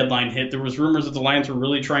trade deadline hit, there was rumors that the Lions were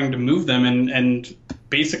really trying to move them, and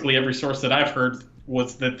basically every source that I've heard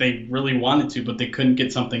was that they really wanted to, but they couldn't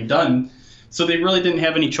get something done. So they really didn't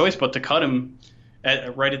have any choice but to cut him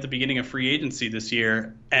right at the beginning of free agency this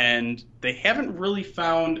year. And they haven't really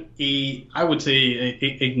found a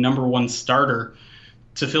number one starter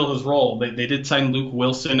to fill his role. They did sign Luke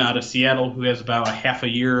Wilson out of Seattle, who has about a half a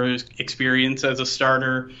year experience as a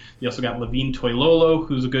starter. They also got Levine Toilolo,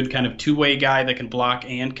 who's a good kind of two-way guy that can block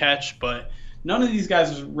and catch. But none of these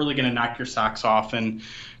guys is really going to knock your socks off. And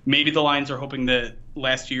maybe the Lions are hoping that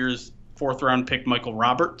last year's fourth-round pick Michael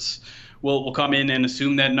Roberts will come in and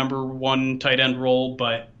assume that number one tight end role.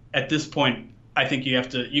 But at this point, I think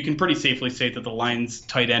you can pretty safely say that the Lions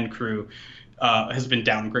tight end crew has been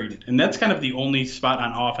downgraded. And that's kind of the only spot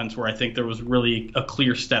on offense where I think there was really a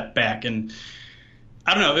clear step back. And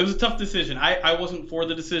I don't know, it was a tough decision. I wasn't for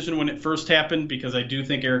the decision when it first happened, because I do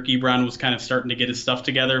think Eric Ebron was kind of starting to get his stuff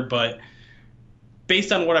together. But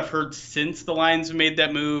based on what I've heard since the Lions made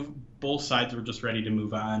that move, both sides were just ready to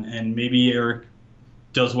move on. And maybe Eric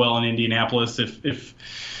does well in Indianapolis if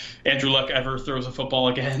Andrew Luck ever throws a football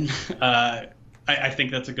again. I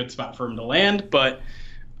think that's a good spot for him to land. But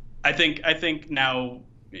I think now,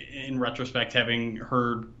 in retrospect, having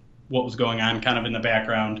heard what was going on kind of in the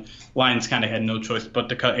background, Lions kind of had no choice but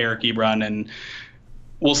to cut Eric Ebron, and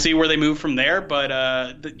we'll see where they move from there.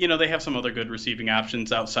 But they have some other good receiving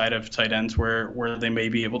options outside of tight ends where they may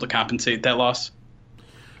be able to compensate that loss.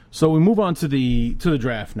 So we move on to the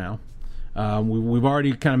draft now. We've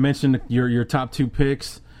already kind of mentioned your top two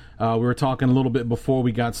picks. We were talking a little bit before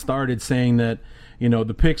we got started, saying that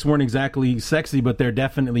the picks weren't exactly sexy, but they're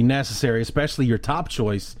definitely necessary, especially your top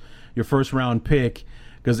choice, your first round pick,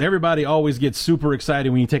 because everybody always gets super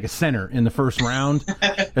excited when you take a center in the first round,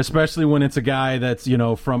 especially when it's a guy that's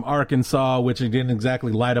from Arkansas, which didn't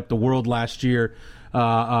exactly light up the world last year.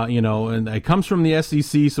 And it comes from the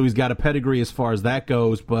SEC, so he's got a pedigree as far as that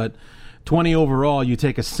goes. But 20 overall, you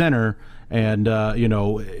take a center. And,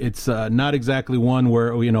 it's not exactly one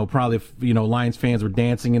where, probably, Lions fans were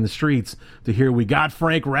dancing in the streets to hear we got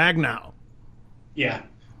Frank Ragnow. Yeah,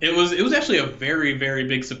 it was actually a very, very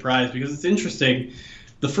big surprise, because it's interesting.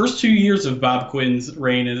 The first 2 years of Bob Quinn's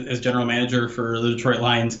reign as general manager for the Detroit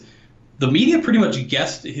Lions, the media pretty much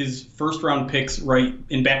guessed his first-round picks right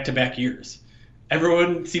in back-to-back years.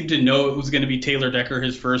 Everyone seemed to know it was going to be Taylor Decker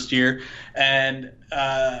his first year. And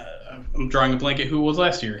I'm drawing a blank at who it was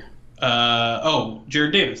last year.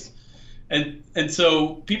 Jared Davis. And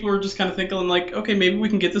so people were just kind of thinking like, okay, maybe we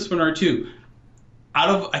can get this one or two. Out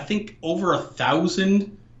of, I think, over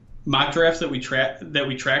 1,000 mock drafts that we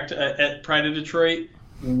tracked at Pride of Detroit,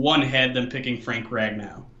 one had them picking Frank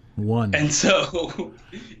Ragnow. One. And so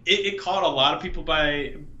it caught a lot of people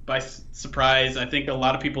by surprise. I think a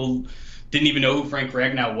lot of people didn't even know who Frank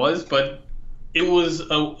Ragnow was, but it was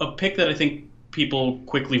a pick that I think people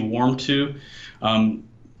quickly warmed to.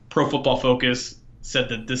 Pro Football Focus said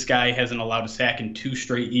that this guy hasn't allowed a sack in 2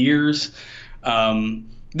 straight years.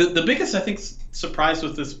 The biggest, I think, surprise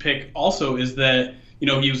with this pick also is that,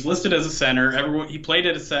 he was listed as a center. He played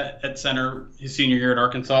at center his senior year at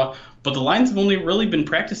Arkansas, but the Lions have only really been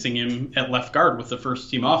practicing him at left guard with the first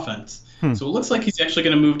team offense. So it looks like he's actually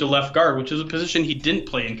going to move to left guard, which is a position he didn't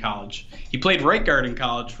play in college. He played right guard in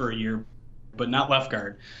college for a year, but not left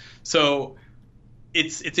guard. So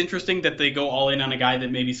it's interesting that they go all in on a guy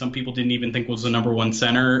that maybe some people didn't even think was the number one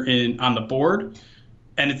center on the board.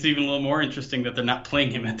 And it's even a little more interesting that they're not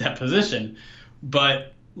playing him at that position.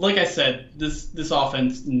 But like I said, this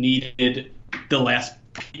offense needed the last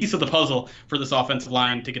piece of the puzzle for this offensive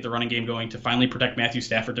line to get the running game going, to finally protect Matthew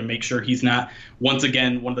Stafford, to make sure he's not, once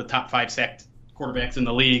again, one of the top 5 sacked quarterbacks in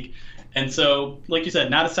the league. And so, like you said,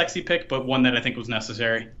 not a sexy pick, but one that I think was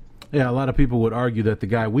necessary. Yeah, a lot of people would argue that the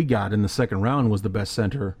guy we got in the second round was the best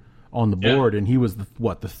center on the board, and he was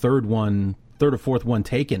the third or fourth one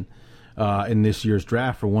taken in this year's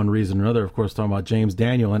draft for one reason or another. Of course, talking about James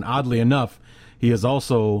Daniel, and oddly enough, he is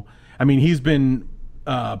also, he's been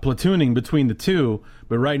platooning between the two,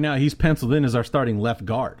 but right now he's penciled in as our starting left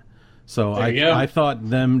guard. So I thought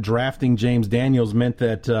them drafting James Daniels meant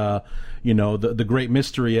that the great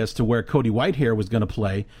mystery as to where Cody Whitehair was going to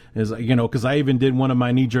play is, because I even did one of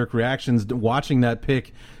my knee-jerk reactions watching that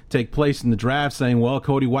pick take place in the draft, saying, well,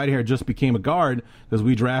 Cody Whitehair just became a guard because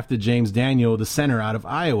we drafted James Daniel, the center out of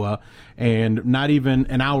Iowa, and not even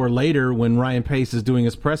an hour later when Ryan Pace is doing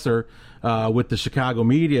his presser with the Chicago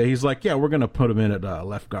media, he's like, yeah, we're going to put him in at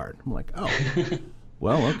left guard. I'm like, oh,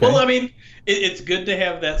 well, okay. Well, it's good to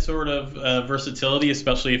have that sort of versatility,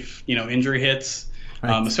 especially if, injury hits.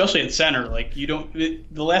 Right. Especially at center, the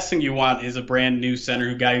last thing you want is a brand new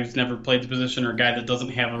center, guy who's never played the position, or a guy that doesn't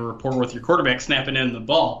have a rapport with your quarterback snapping in the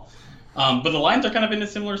ball. But the Lions are kind of in a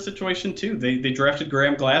similar situation too. They drafted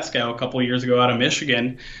Graham Glasgow a couple of years ago out of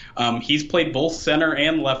Michigan. He's played both center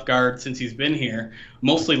and left guard since he's been here,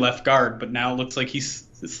 mostly left guard, but now it looks like he's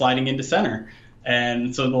sliding into center.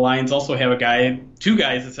 And so the Lions also have two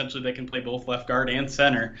guys essentially that can play both left guard and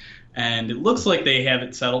center. And it looks like they have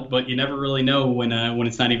it settled, but you never really know when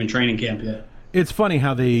it's not even training camp yet. It's funny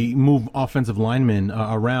how they move offensive linemen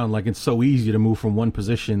around. Like, it's so easy to move from one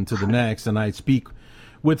position to the next. And I speak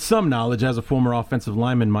with some knowledge as a former offensive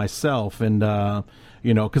lineman myself. And,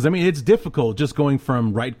 because, it's difficult just going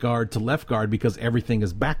from right guard to left guard because everything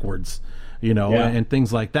is backwards, and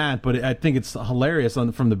things like that. But I think it's hilarious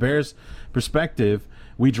from the Bears' perspective.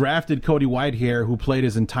 We drafted Cody Whitehair, who played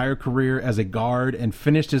his entire career as a guard and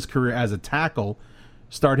finished his career as a tackle.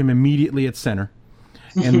 Start him immediately at center.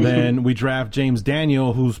 And then we draft James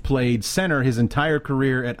Daniel, who's played center his entire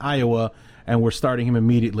career at Iowa, and we're starting him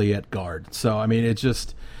immediately at guard. So, it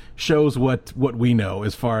just shows what we know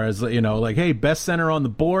as far as, hey, best center on the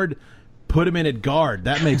board, put him in at guard.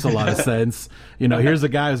 That makes a lot of sense. Here's a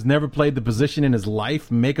guy who's never played the position in his life.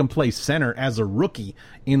 Make him play center as a rookie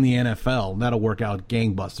in the NFL. That'll work out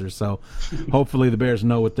gangbusters. So hopefully the Bears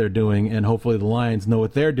know what they're doing, and hopefully the Lions know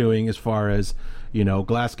what they're doing as far as,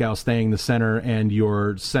 Glasgow staying the center and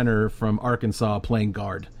your center from Arkansas playing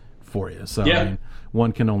guard for you. So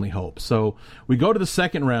one can only hope. So we go to the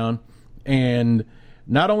second round, and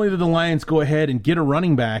not only did the Lions go ahead and get a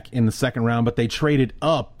running back in the second round, but they traded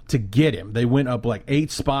up to get him. They went up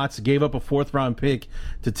 8 spots, gave up a 4th round pick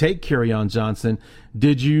to take Kerryon Johnson.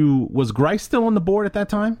 Was Grice still on the board at that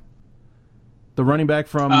time? The running back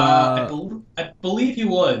from I believe he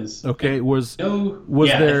was. Okay, was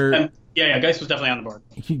Geis was definitely on the board.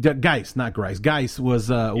 Geis, not Grice. Geis was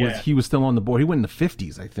he was still on the board. He went in the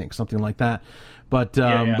 50s, I think, something like that. But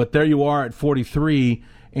but there you are at 43,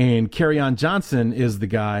 and Kerryon Johnson is the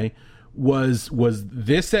guy. Was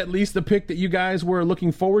this at least the pick that you guys were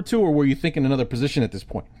looking forward to, or were you thinking another position at this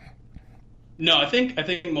point? No, I think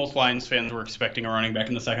most Lions fans were expecting a running back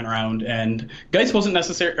in the second round, and Geis wasn't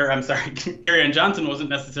necessarily, Kerryon Johnson wasn't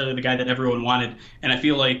necessarily the guy that everyone wanted, and I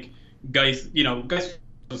feel like Geis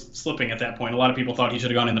was slipping at that point. A lot of people thought he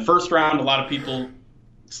should have gone in the first round. A lot of people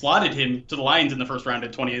slotted him to the Lions in the first round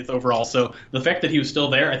at 28th overall. So the fact that he was still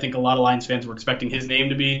there, I think a lot of Lions fans were expecting his name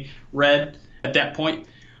to be read at that point.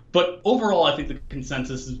 But overall, I think the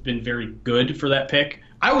consensus has been very good for that pick.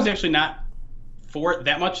 I was actually not for it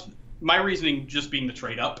that much. My reasoning just being the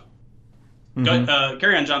trade up.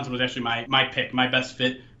 Kerryon Johnson was actually my pick, my best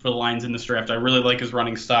fit for the Lions in this draft. I really like his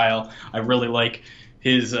running style. I really like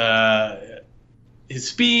his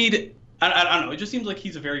speed. I don't know. It just seems like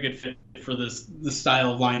he's a very good fit for this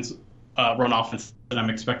style of Lions run offense that I'm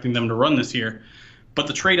expecting them to run this year. But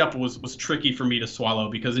the trade up was tricky for me to swallow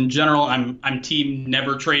because in general I'm team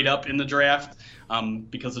never trade up in the draft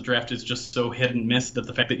because the draft is just so hit and miss that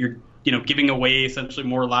the fact that you're giving away essentially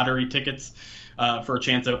more lottery tickets for a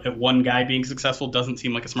chance at one guy being successful doesn't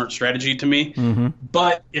seem like a smart strategy to me. Mm-hmm.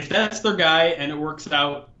 But if that's their guy and it works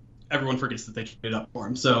out, everyone forgets that they traded up for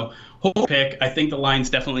him. So whole pick, I think the Lions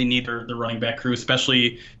definitely need their running back crew,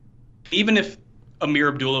 especially even if Amir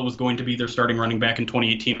Abdullah was going to be their starting running back in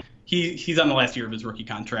 2018. He's on the last year of his rookie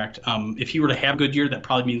contract. If he were to have a good year, that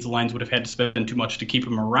probably means the Lions would have had to spend too much to keep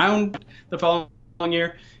him around the following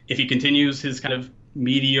year. If he continues his kind of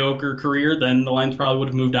mediocre career, then the Lions probably would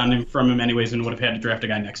have moved on from him anyways and would have had to draft a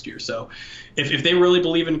guy next year. So if they really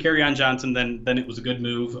believe in Kerryon Johnson, then it was a good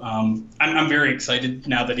move. I'm very excited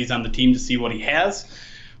now that he's on the team to see what he has.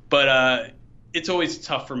 But it's always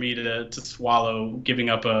tough for me to swallow giving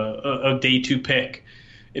up a day 2 pick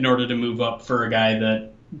in order to move up for a guy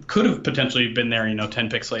that could have potentially been there, 10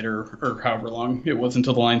 picks later or however long it was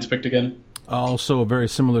until the Lions picked again. Also, a very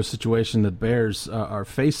similar situation that Bears are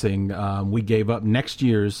facing. We gave up next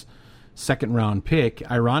year's second-round pick,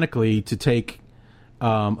 ironically, to take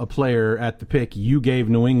a player at the pick you gave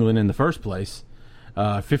New England in the first place,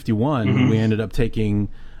 51. Mm-hmm. We ended up taking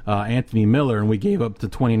Anthony Miller, and we gave up the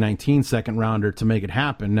 2019 second-rounder to make it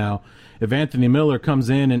happen. Now, if Anthony Miller comes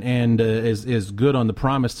in and is good on the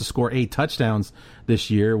promise to score 8 touchdowns this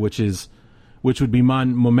year, which would be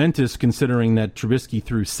momentous considering that Trubisky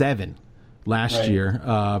threw 7 last year.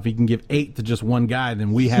 If he can give 8 to just one guy,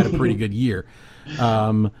 then we had a pretty good year.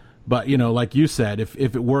 But, like you said, if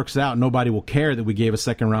it works out, nobody will care that we gave a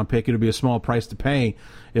second-round pick. It'll be a small price to pay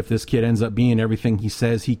if this kid ends up being everything he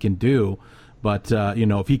says he can do. But,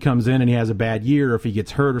 if he comes in and he has a bad year or if he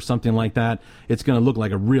gets hurt or something like that, it's going to look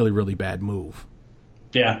like a really, really bad move.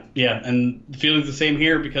 Yeah. And the feeling's the same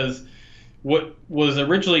here because what was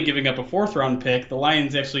originally giving up a 4th-round pick, the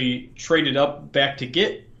Lions actually traded up back to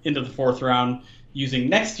get into the 4th round using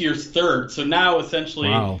next year's 3rd. So now essentially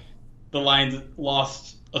the Lions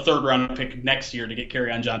lost a 3rd-round pick next year to get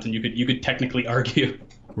Kerryon Johnson. You could technically argue.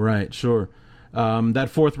 Right, sure. That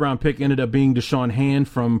 4th-round pick ended up being Deshaun Hand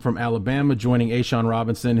from Alabama, joining A'Shawn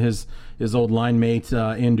Robinson, his old line mate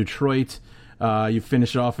in Detroit. You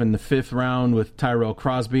finish off in the 5th round with Tyrell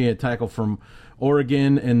Crosby, a tackle from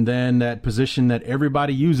Oregon, and then that position that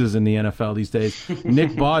everybody uses in the NFL these days, Nick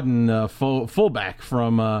Bawden, fullback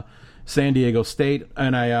from San Diego State.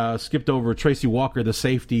 And I skipped over Tracy Walker, the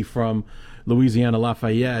safety from Louisiana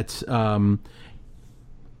Lafayette.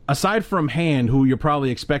 Aside from Hand, who you're probably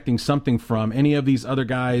expecting something from, any of these other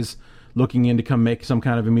guys looking in to come make some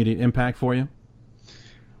kind of immediate impact for you?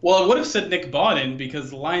 Well, I would have said Nick Bawden because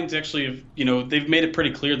the Lions actually have, they've made it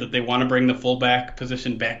pretty clear that they want to bring the fullback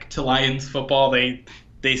position back to Lions football. They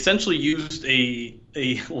essentially used a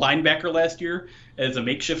linebacker last year as a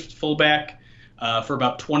makeshift fullback for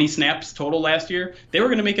about 20 snaps total last year. They were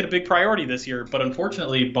going to make it a big priority this year, but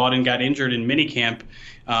unfortunately Bawden got injured in minicamp.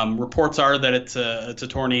 Reports are that it's a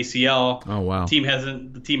torn ACL. Oh wow!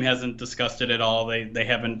 The team hasn't discussed it at all. They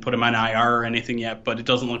haven't put him on IR or anything yet, but it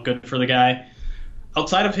doesn't look good for the guy.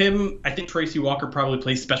 Outside of him, I think Tracy Walker probably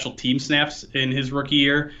plays special team snaps in his rookie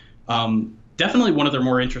year. Definitely one of their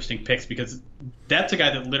more interesting picks because that's a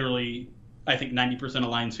guy that literally I think 90% of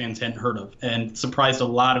Lions fans hadn't heard of and surprised a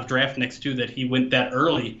lot of draft nicks too that he went that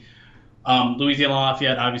early. Louisiana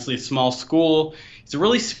Lafayette, obviously a small school. He's a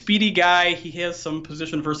really speedy guy. He has some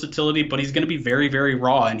position versatility, but he's going to be very, very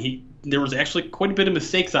raw. And there was actually quite a bit of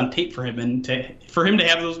mistakes on tape for him. And for him to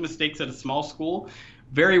have those mistakes at a small school,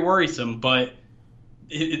 very worrisome. But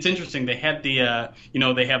it's interesting. They had they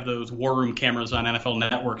have those war room cameras on NFL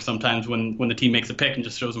Network sometimes when the team makes a pick and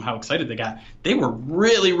just shows them how excited they got. They were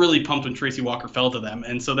really, really pumped when Tracy Walker fell to them.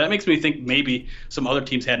 And so that makes me think maybe some other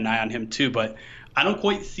teams had an eye on him too. But I don't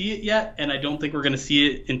quite see it yet, and I don't think we're going to see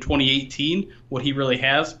it in 2018, what he really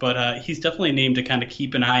has. But he's definitely a name to kind of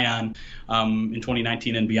keep an eye on in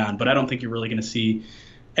 2019 and beyond. But I don't think you're really going to see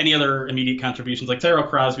any other immediate contributions. Like Tyrell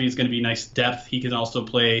Crosby is going to be nice depth. He can also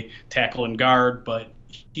play tackle and guard, but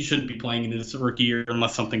he shouldn't be playing in his rookie year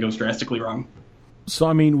unless something goes drastically wrong. So,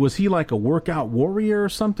 I mean, was he like a workout warrior or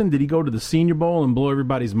something? Did he go to the Senior Bowl and blow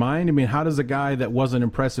everybody's mind? I mean, how does a guy that wasn't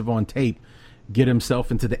impressive on tape get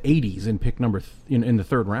himself into the 80s and pick number in the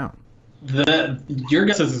 3rd round? Your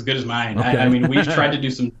guess is as good as mine. Okay. I mean, we've tried to do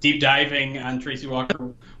some deep diving on Tracy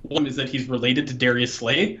Walker. One is that he's related to Darius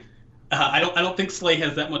Slay. I don't think Slay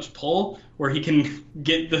has that much pull where he can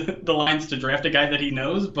get the Lions to draft a guy that he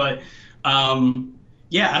knows, but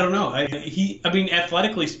yeah, I don't know. I mean,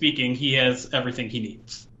 athletically speaking, he has everything he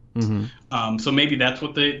needs. Mm-hmm. So maybe that's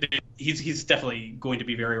what he's definitely going to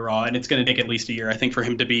be very raw, and it's going to take at least a year, I think, for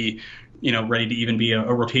him to be, ready to even be a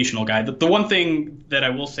rotational guy. The one thing that I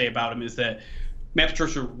will say about him is that Matt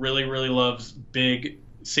Patricia really, really loves big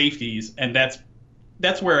safeties, and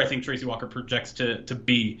that's where I think Tracy Walker projects to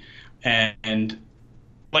be. and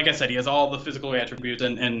like I said, he has all the physical attributes,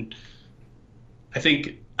 and I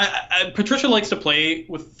think Patricia likes to play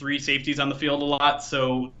with three safeties on the field a lot,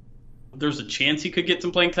 so there's a chance he could get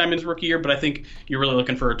some playing time in his rookie year, but I think you're really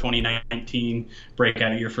looking for a 2019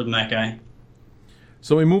 breakout year for that guy.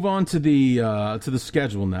 So we move on to the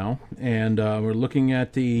schedule now, and we're looking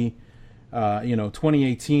at the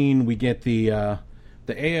 2018. We get the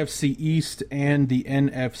AFC East and the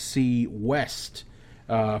NFC West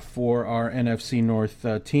for our NFC North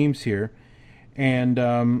teams here,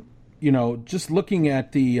 and just looking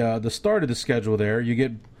at the start of the schedule there, you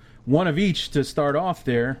get one of each to start off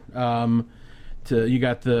there. You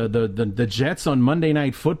got the Jets on Monday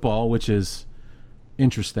Night Football, which is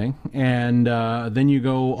interesting, and then you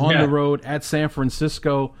go on the road at San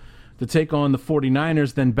Francisco to take on the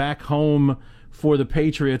 49ers, then back home for the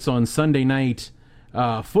Patriots on Sunday Night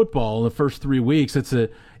Football in the first 3 weeks. It's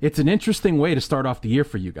an interesting way to start off the year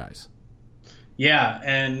for you guys. Yeah,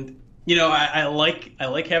 and I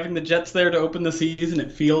like having the Jets there to open the season.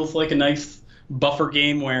 It feels like a nice buffer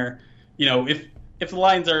game where, if the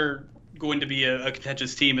Lions are going to be a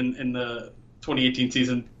contentious team in the 2018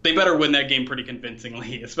 season, they better win that game pretty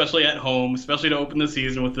convincingly, especially at home, especially to open the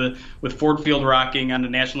season with Ford Field rocking on a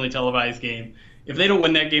nationally televised game. If they don't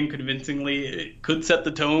win that game convincingly, it could set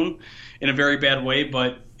the tone in a very bad way.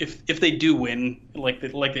 But if they do win, like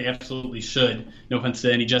they absolutely should, no offense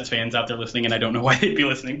to any Jets fans out there listening, and I don't know why they'd be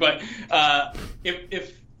listening, but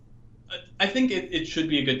if I think it should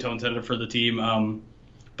be a good tone setter for the team.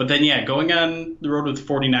 But then, going on the road with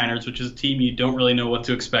 49ers, which is a team you don't really know what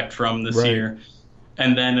to expect from this year,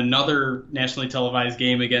 and then another nationally televised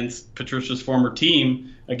game against Patricia's former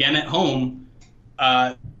team, again at home.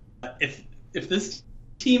 If this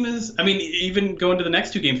team is, even going to the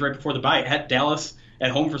next two games right before the bye, at Dallas at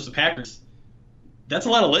home versus the Packers, that's a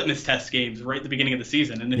lot of litmus test games right at the beginning of the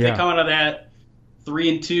season. And if they come out of that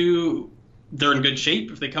 3-2, they're in good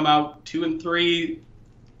shape. If they come out 2-3,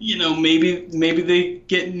 maybe they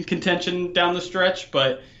get in contention down the stretch.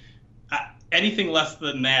 But anything less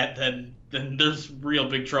than that, then there's real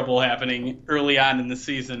big trouble happening early on in the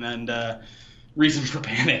season, and reason for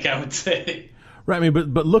panic, I would say. Right,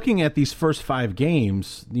 but looking at these first 5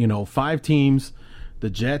 games, 5 teams, the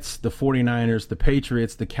Jets, the 49ers, the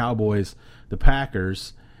Patriots, the Cowboys, the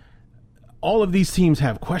Packers, all of these teams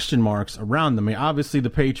have question marks around them. Obviously the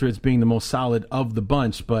Patriots being the most solid of the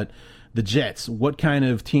bunch, but the Jets, what kind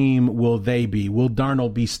of team will they be? Will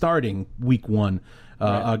Darnold be starting week 1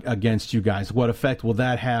 against you guys? What effect will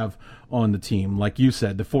that have on the team? Like you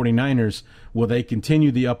said, the 49ers, will they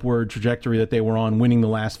continue the upward trajectory that they were on, winning the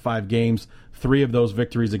last 5 games, 3 of those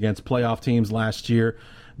victories against playoff teams last year?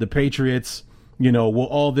 The Patriots, will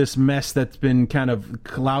all this mess that's been kind of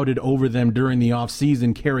clouded over them during the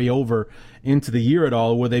offseason carry over into the year at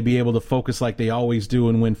all? Will they be able to focus like they always do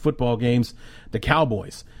and win football games? The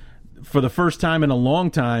Cowboys, for the first time in a long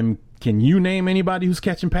time, can you name anybody who's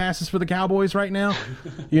catching passes for the Cowboys right now?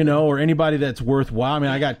 Or anybody that's worthwhile?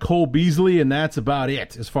 I got Cole Beasley, and that's about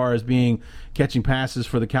it as far as catching passes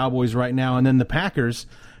for the Cowboys right now. And then the Packers,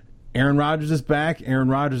 Aaron Rodgers is back. Aaron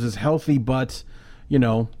Rodgers is healthy, but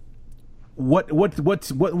what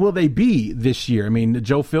will they be this year?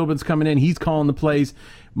 Joe Philbin's coming in; he's calling the plays.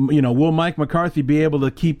 Will Mike McCarthy be able to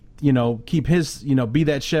keep his, be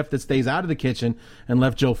that chef that stays out of the kitchen and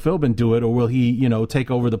let Joe Philbin do it, or will he, take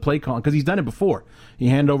over the play calling? Because he's done it before. He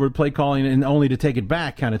handed over the play calling and only to take it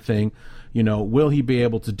back, kind of thing. Will he be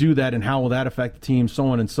able to do that, and how will that affect the team, so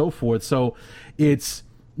on and so forth? So it's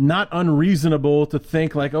not unreasonable to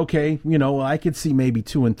think like, okay, I could see maybe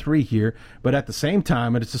 2-3 here, but at the same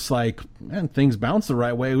time, it's just like, man, things bounce the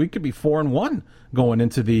right way. We could be 4-1 going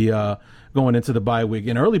into the bye week,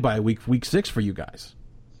 an early bye week, week 6 for you guys.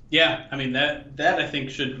 Yeah, that I think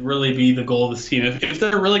should really be the goal of this team. If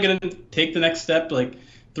they're really going to take the next step, like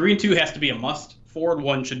 3-2 has to be a must.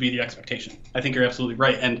 4-1 should be the expectation. I think you're absolutely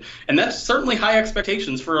right, and that's certainly high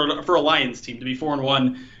expectations for a Lions team to be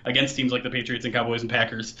 4-1 against teams like the Patriots and Cowboys and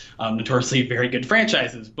Packers, notoriously very good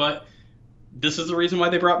franchises. But this is the reason why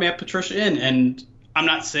they brought Matt Patricia in, and I'm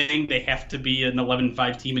not saying they have to be an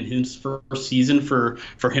 11-5 team in his first season for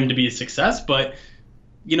him to be a success, but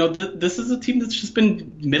this is a team that's just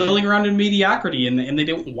been middling around in mediocrity, and they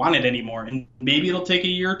don't want it anymore. And maybe it'll take a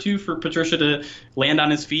year or two for Patricia to land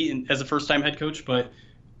on his feet as a first-time head coach. But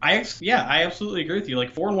I absolutely agree with you.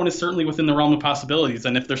 Like 4-1 is certainly within the realm of possibilities.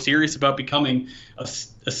 And if they're serious about becoming a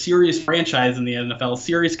serious franchise in the NFL, a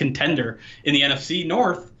serious contender in the NFC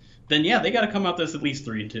North, then they got to come out this at least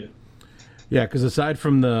 3-2. Yeah, because aside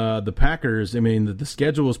from the Packers, the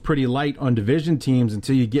schedule is pretty light on division teams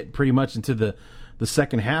until you get pretty much into the the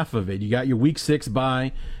second half of it. You got your Week 6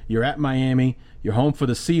 bye. You're at Miami. You're home for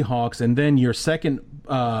the Seahawks, and then your second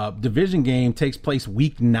division game takes place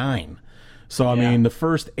Week 9. So, I mean, the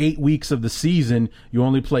first 8 weeks of the season, you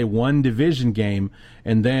only play one division game,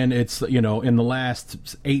 and then it's, in the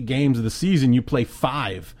last 8 games of the season, you play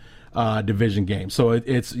 5 division games. So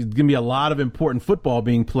it's going to be a lot of important football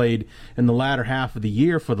being played in the latter half of the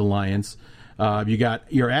year for the Lions.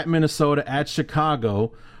 You're at Minnesota, at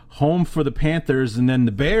Chicago, home for the Panthers, and then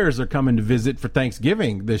the Bears are coming to visit for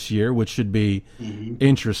Thanksgiving this year, which should be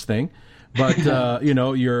interesting. But you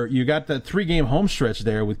got that 3-game home stretch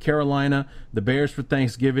there with Carolina, the Bears for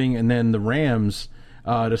Thanksgiving, and then the Rams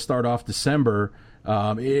to start off December.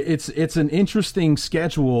 It's an interesting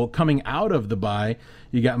schedule coming out of the bye.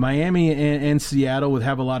 You got Miami and Seattle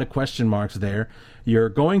have a lot of question marks there. You're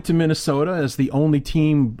going to Minnesota as the only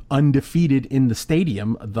team undefeated in the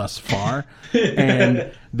stadium thus far.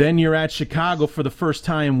 And then you're at Chicago for the first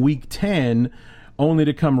time Week 10, only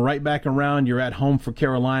to come right back around. You're at home for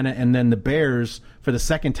Carolina, and then the Bears for the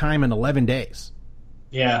second time in 11 days.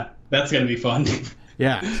 Yeah, that's going to be fun.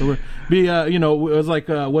 Yeah, so it was like,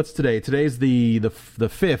 what's today? Today's the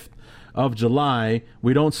 5th of July.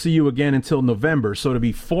 We don't see you again until November, so it'll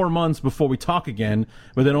be 4 months before we talk again,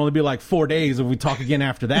 but then only be like 4 days if we talk again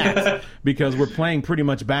after that, because we're playing pretty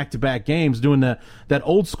much back-to-back games, doing that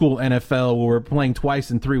old school NFL where we're playing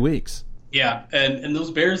twice in 3 weeks. Yeah, and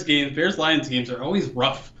those Bears-Lions games are always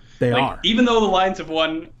rough. They are. Even though the Lions have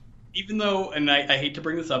won, and I hate to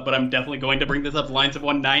bring this up, but I'm definitely going to bring this up, the Lions have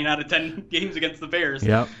won 9 out of 10 games against the Bears.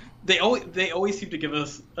 Yep. They always seem to give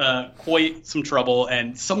us quite some trouble,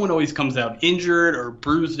 and someone always comes out injured or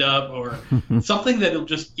bruised up or something that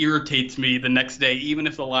just irritates me the next day, even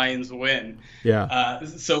if the Lions win. Yeah.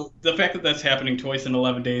 So the fact that that's happening twice in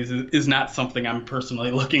 11 days is not something I'm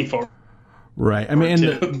personally looking for. Right. I mean,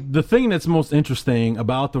 and the thing that's most interesting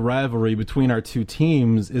about the rivalry between our two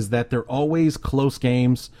teams is that they're always close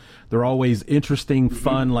games. They're always interesting,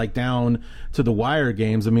 fun, like down to the wire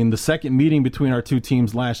games. I mean, the second meeting between our two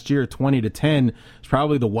teams last year, 20-10, is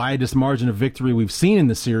probably the widest margin of victory we've seen in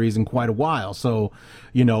the series in quite a while. So,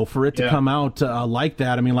 for it to come out like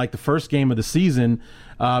that, I mean, like the first game of the season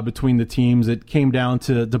between the teams, it came down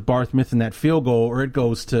to Barth missing that field goal, or it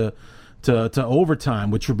goes to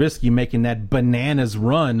overtime with Trubisky making that bananas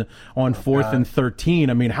run on 4th and 13.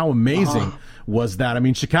 I mean, how amazing was that? I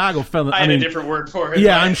mean, Chicago fell. I had a different word for it.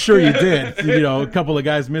 Yeah, I'm sure you did. A couple of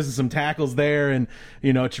guys missing some tackles there, and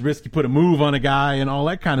Trubisky put a move on a guy and all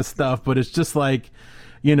that kind of stuff. But it's just like,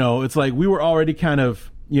 it's like we were already kind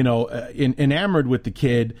of enamored with the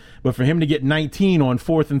kid, but for him to get 19 on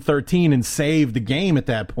 4th and 13 and save the game at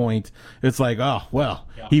that point, it's like, oh, well,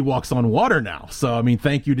 he walks on water now. So, I mean,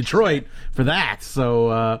 thank you, Detroit, for that.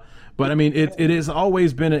 So, but I mean, it has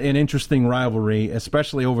always been an interesting rivalry,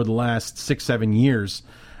 especially over the last 6-7 years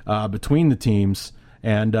between the teams.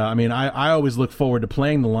 And, I mean, I always look forward to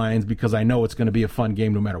playing the Lions because I know it's going to be a fun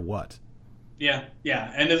game no matter what. Yeah.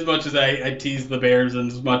 And as much as I tease the Bears and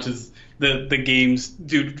as much as the games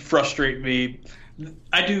do frustrate me,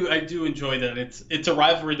 I do enjoy that it's a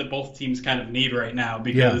rivalry that both teams kind of need right now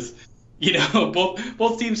because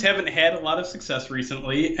both teams haven't had a lot of success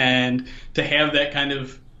recently, and to have that kind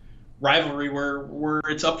of rivalry where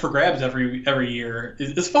it's up for grabs every year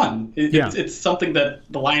is fun. It's something that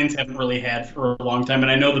the Lions haven't really had for a long time,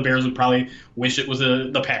 and I know the Bears would probably wish it was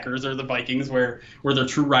the Packers or the Vikings where their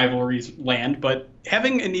true rivalries land, but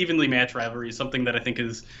having an evenly matched rivalry is something that I think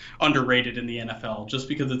is underrated in the NFL, just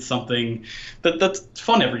because it's something that's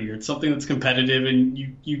fun every year. It's something that's competitive, and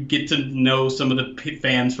you get to know some of the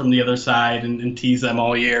fans from the other side and tease them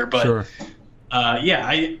all year. But sure.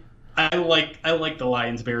 I like the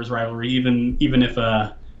Lions-Bears rivalry, even if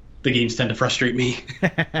the games tend to frustrate me.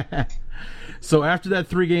 So after that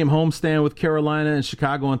 3-game homestand with Carolina and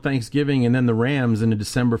Chicago on Thanksgiving, and then the Rams in the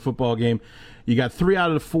December football game, you got 3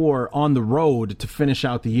 out of the 4 on the road to finish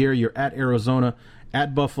out the year. You're at Arizona,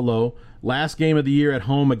 at Buffalo. Last game of the year at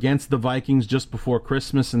home against the Vikings just before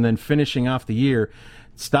Christmas, and then finishing off the year,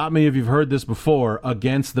 stop me if you've heard this before,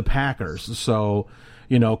 against the Packers. So,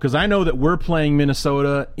 because I know that we're playing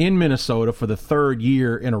Minnesota in Minnesota for the 3rd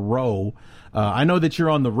year in a row. I know that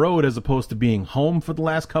you're on the road as opposed to being home for the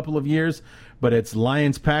last couple of years, but it's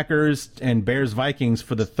Lions, Packers, and Bears, Vikings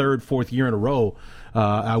for the 3rd, 4th year in a row.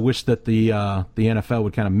 I wish that the NFL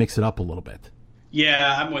would kind of mix it up a little bit.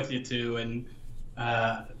 Yeah, I'm with you too. And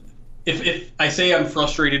if I say I'm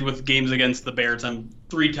frustrated with games against the Bears, I'm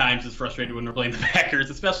 3 times as frustrated when we're playing the Packers,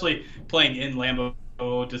 especially playing in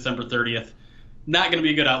Lambeau December 30th. Not going to be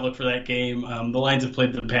a good outlook for that game. The Lions have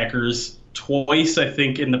played the Packers twice, I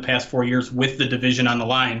think, in the past 4 years with the division on the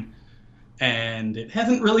line. and it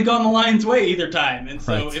hasn't really gone the Lions' way either time. And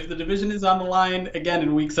so Right. if the division is on the line again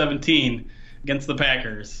in Week 17 against the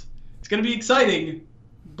Packers, it's going to be exciting,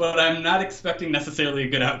 but I'm not expecting necessarily a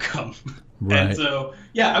good outcome. Right. And so,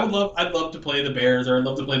 yeah, I'd love to play the Bears, or I'd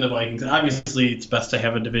love to play the Vikings. And obviously, it's best to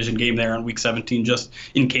have a division game there on Week 17, just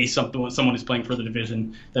in case someone is playing for the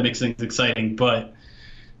division. That makes things exciting. But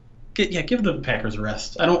give the Packers a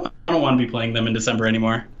rest. I don't want to be playing them in December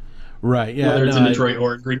anymore. Right. Yeah. Whether it's in Detroit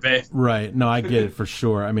or Green Bay. Right. No, I get it for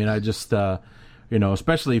sure. I mean, I just,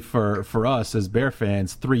 especially for us as Bear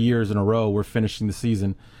fans, 3 years in a row, we're finishing the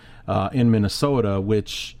season in Minnesota,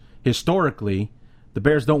 which historically the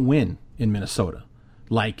Bears don't win in Minnesota,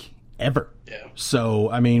 like ever. Yeah.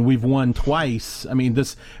 So, I mean, we've won twice. I mean,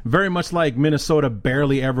 this very much like Minnesota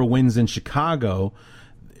barely ever wins in Chicago.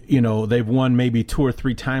 They've won maybe 2 or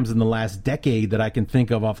 3 times in the last decade that I can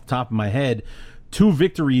think of off the top of my head. 2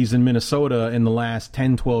 victories in Minnesota in the last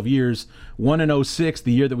 10, 12 years. One in 2006,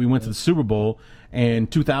 the year that we went to the Super Bowl,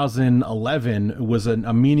 and 2011 was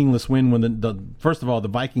a meaningless win when first of all, the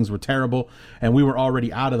Vikings were terrible, and we were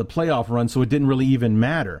already out of the playoff run, so it didn't really even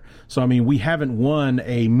matter. So, I mean, we haven't won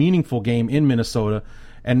a meaningful game in Minnesota,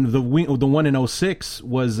 and the one in 2006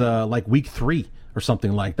 was like week 3 or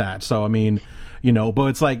something like that. So, I mean, but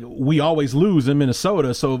it's like we always lose in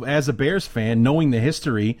Minnesota. So as a Bears fan, knowing the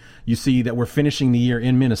history, you see that we're finishing the year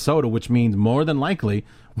in Minnesota, which means more than likely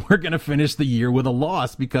we're going to finish the year with a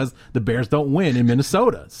loss because the Bears don't win in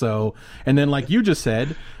Minnesota. So, and then like you just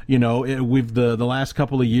said, we've the last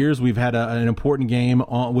couple of years, we've had an important game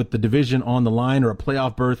with the division on the line, or a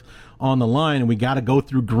playoff berth on the line, and we got to go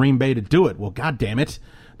through Green Bay to do it. Well, God damn it.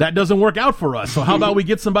 That doesn't work out for us. So how about we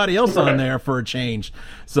get somebody else on there for a change?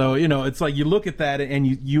 So, it's like you look at that and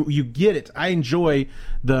you get it. I enjoy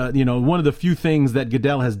one of the few things that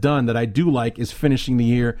Goodell has done that I do like is finishing the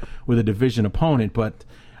year with a division opponent. But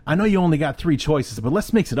I know you only got 3 choices, but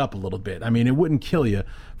let's mix it up a little bit. I mean, it wouldn't kill you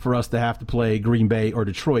for us to have to play Green Bay or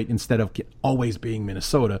Detroit instead of always being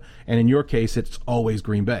Minnesota. And in your case, it's always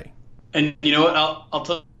Green Bay. And you know what? I'll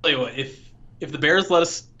tell you what, if the Bears let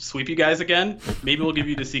us sweep you guys again, maybe we'll give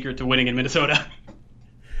you the secret to winning in Minnesota.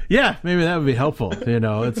 Yeah, maybe that would be helpful.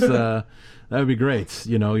 It's that would be great.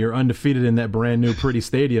 You're undefeated in that brand new pretty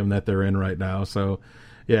stadium that they're in right now. So,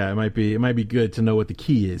 yeah, it might be good to know what the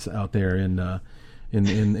key is out there in I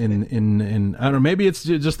don't know, maybe it's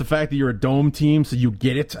just the fact that you're a dome team, so you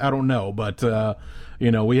get it. I don't know, but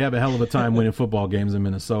we have a hell of a time winning football games in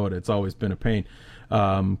Minnesota. It's always been a pain.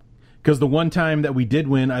 Because the one time that we did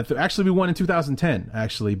win, actually we won in 2010,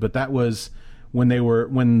 actually, but that was when the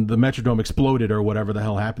Metrodome exploded or whatever the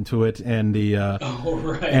hell happened to it, and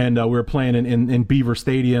and we were playing in Beaver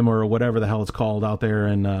Stadium or whatever the hell it's called out there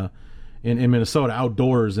in Minnesota,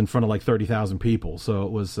 outdoors in front of like 30,000 people. So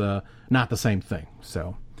it was not the same thing.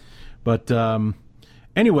 So, but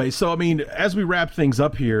anyway, so I mean, as we wrap things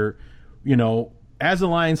up here, as a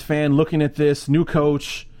Lions fan looking at this new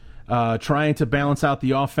coach. Trying to balance out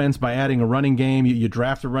the offense by adding a running game. You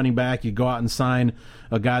draft a running back. You go out and sign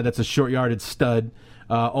a guy that's a short-yarded stud.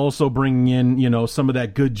 Also bringing in, some of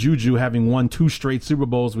that good juju, having won 2 straight Super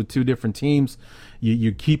Bowls with 2 different teams.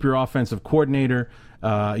 You keep your offensive coordinator.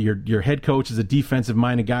 Your head coach is a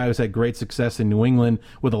defensive-minded guy who's had great success in New England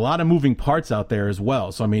with a lot of moving parts out there as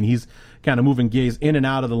well. So, I mean, he's kind of moving guys in and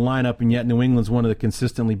out of the lineup, and yet New England's one of the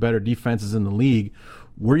consistently better defenses in the league.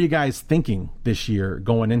 Where are you guys thinking this year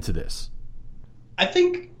going into this? I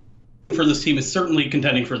think for this team is certainly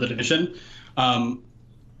contending for the division.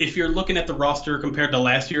 If you're looking at the roster compared to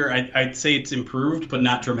last year, I'd say it's improved, but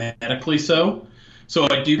not dramatically so. So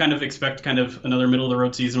I do kind of expect kind of another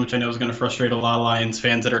middle-of-the-road season, which I know is going to frustrate a lot of Lions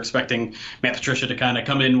fans that are expecting Matt Patricia to kind of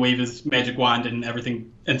come in, wave his magic wand, and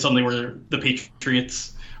everything, and suddenly we're the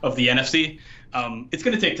Patriots of the NFC. It's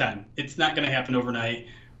going to take time. It's not going to happen overnight.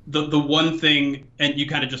 The one thing, and you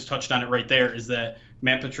kind of just touched on it right there, is that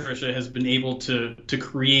Matt Patricia has been able to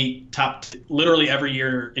create literally every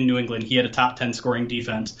year in New England. He had a top 10 scoring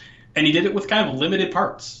defense, and he did it with kind of limited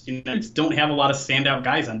parts. Don't have a lot of standout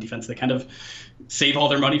guys on defense. They kind of save all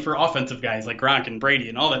their money for offensive guys like Gronk and Brady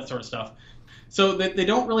and all that sort of stuff. So they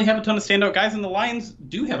don't really have a ton of standout guys, and the Lions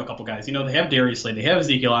do have a couple guys. They have Darius Slay. They have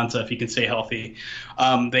Ezekiel Ansah if he can stay healthy.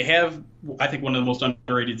 They have, I think, one of the most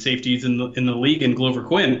underrated safeties in the league in Glover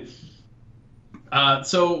Quinn.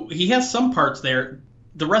 So he has some parts there.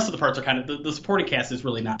 The rest of the parts are kind of the supporting cast is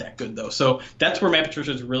really not that good, though. So that's where Matt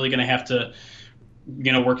Patricia is really going to have to,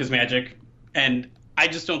 work his magic. And I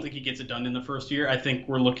just don't think he gets it done in the first year. I think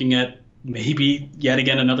we're looking at maybe yet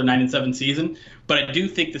again another 9-7 season. But I do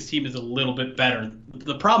think this team is a little bit better.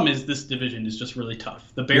 The problem is this division is just really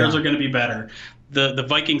tough. The Bears are going to be better. The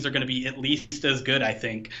Vikings are going to be at least as good, I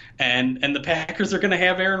think. And the Packers are going to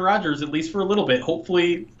have Aaron Rodgers at least for a little bit.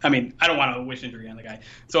 Hopefully, I mean, I don't want to wish injury on the guy,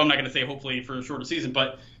 so I'm not going to say hopefully for a shorter season.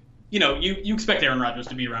 But, you expect Aaron Rodgers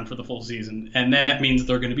to be around for the full season, and that means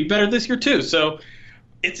they're going to be better this year too. So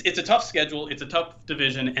it's a tough schedule. It's a tough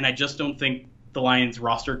division, and I just don't think the Lions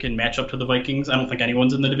roster can match up to the Vikings. I don't think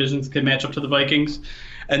anyone's in the divisions can match up to the Vikings.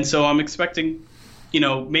 And so I'm expecting,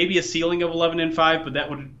 maybe a ceiling of 11-5, but that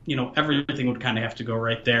would, everything would kind of have to go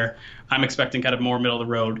right there. I'm expecting kind of more middle of the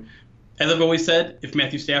road. As I've always said, if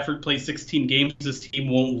Matthew Stafford plays 16 games, this team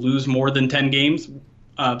won't lose more than 10 games.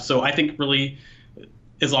 So I think really,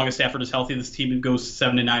 as long as Stafford is healthy, this team goes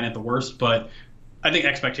 7-9 at the worst. But I think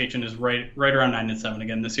expectation is right around 9-7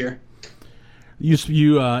 again this year.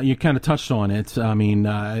 You kind of touched on it. I mean,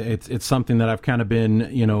 it's something that I've kind of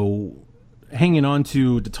been, hanging on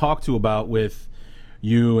to talk to about with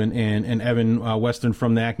you and Evan Western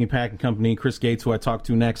from the Acme Packing Company, Chris Gates, who I talked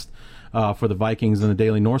to next for the Vikings and the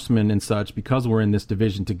Daily Norseman and such, because we're in this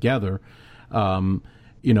division together.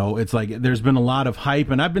 It's like there's been a lot of hype,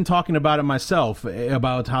 and I've been talking about it myself,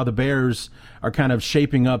 about how the Bears are kind of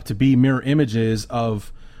shaping up to be mirror images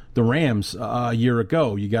of the Rams a year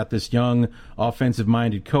ago. You got this young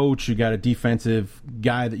offensive-minded coach. You got a defensive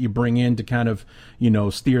guy that you bring in to kind of,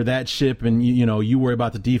 steer that ship. And, you worry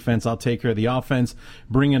about the defense. I'll take care of the offense.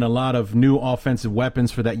 Bring in a lot of new offensive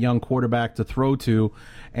weapons for that young quarterback to throw to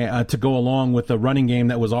go along with the running game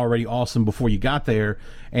that was already awesome before you got there.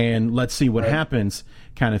 And let's see what happens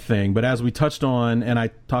kind of thing. But as we touched on, and I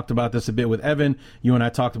talked about this a bit with Evan, you and I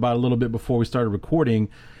talked about it a little bit before we started recording,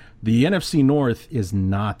 the NFC North is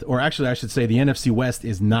not, or actually I should say the NFC West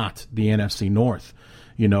is not the NFC North.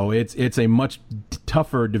 It's a much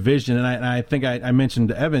tougher division, and I think I mentioned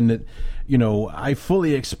to Evan that, I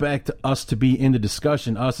fully expect us to be in the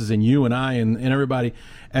discussion, us as in you and I and everybody,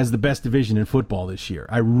 as the best division in football this year.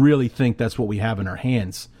 I really think that's what we have in our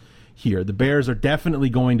hands here. The Bears are definitely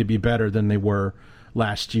going to be better than they were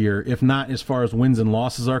last year. If not as far as wins and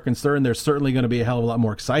losses are concerned, they're certainly going to be a hell of a lot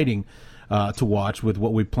more exciting to watch with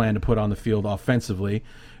what we plan to put on the field offensively.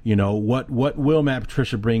 What will Matt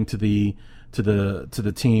Patricia bring to the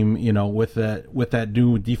team, with that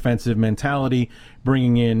new defensive mentality,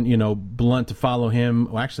 bringing in, Blunt to follow him.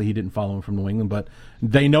 Well, actually, he didn't follow him from New England, but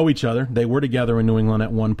they know each other. They were together in New England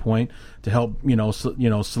at one point to help,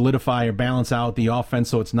 solidify or balance out the offense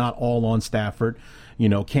so it's not all on Stafford.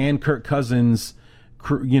 Can Kirk Cousins,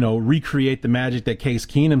 recreate the magic that Case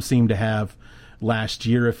Keenum seemed to have last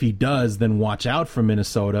year? If he does, then watch out for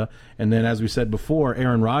Minnesota. And then, as we said before,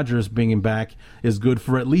 Aaron Rodgers bringing back is good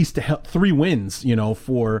for at least 3 wins,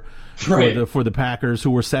 for the Packers, who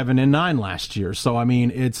were 7-9 last year. So I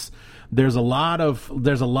mean, there's a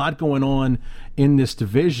lot going on in this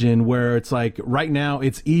division where it's like right now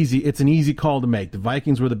it's an easy call to make. The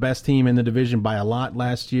Vikings were the best team in the division by a lot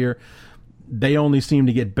last year. They only seem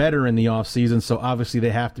to get better in the offseason, so obviously they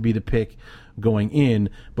have to be the pick going in.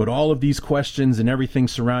 But all of these questions and everything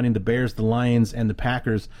surrounding the Bears, the Lions, and the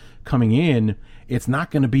Packers coming in, it's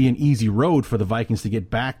not going to be an easy road for the Vikings to get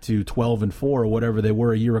back to 12-4 or whatever they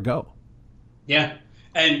were a year ago. Yeah.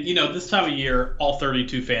 And, this time of year, all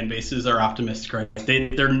 32 fan bases are optimistic, right?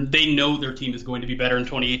 They know their team is going to be better in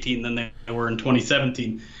 2018 than they were in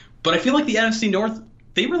 2017. But I feel like the NFC North,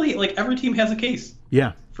 they really, every team has a case.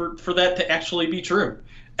 Yeah. For that to actually be true.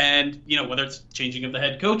 And, whether it's changing of the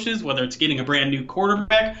head coaches, whether it's getting a brand new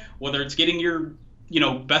quarterback, whether it's getting your,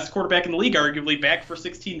 best quarterback in the league, arguably, back for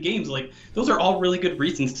 16 games, those are all really good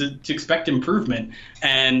reasons to expect improvement.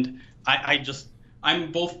 And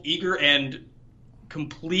I'm both eager and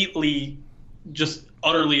completely just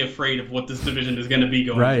utterly afraid of what this division is going to be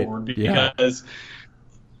going forward, because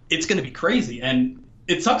it's going to be crazy. And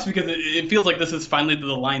it sucks because it feels like this is finally the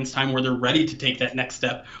Lions' time where they're ready to take that next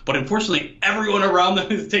step. But unfortunately, everyone around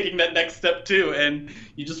them is taking that next step too. And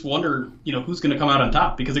you just wonder, who's going to come out on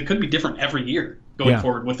top, because it could be different every year going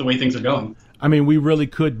forward with the way things are going. I mean, we really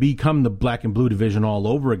could become the black and blue division all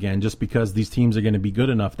over again, just because these teams are going to be good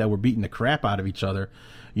enough that we're beating the crap out of each other,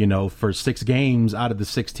 for 6 games out of the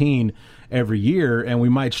 16 every year. And we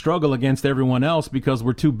might struggle against everyone else because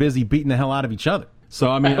we're too busy beating the hell out of each other. So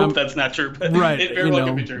I mean, I hope that's not true, but right, it very well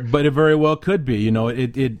could be true. But it very well could be.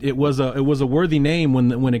 It was a worthy name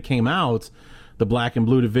when it came out, the black and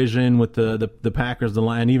blue division with the Packers, the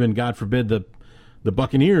Lions, even God forbid the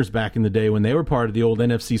Buccaneers back in the day when they were part of the old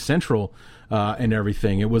NFC Central and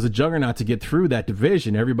everything. It was a juggernaut to get through that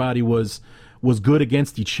division. Everybody was was good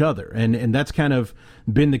against each other. And that's kind of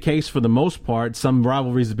been the case for the most part. Some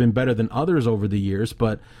rivalries have been better than others over the years,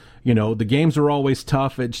 but the games are always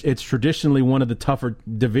tough. It's traditionally one of the tougher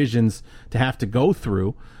divisions to have to go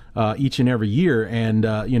through each and every year. And,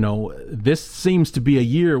 this seems to be a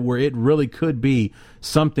year where it really could be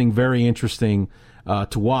something very interesting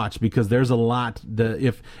to watch, because there's a lot that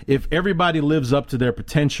if everybody lives up to their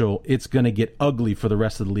potential, it's going to get ugly for the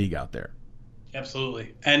rest of the league out there.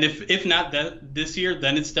 Absolutely. And if not this year,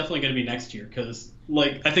 then it's definitely going to be next year, because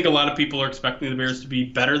I think a lot of people are expecting the Bears to be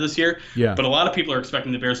better this year, but a lot of people are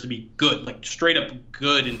expecting the Bears to be good, like straight up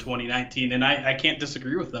good in 2019, and I can't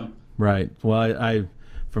disagree with them. Right. Well, I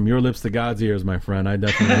from your lips to God's ears, my friend, I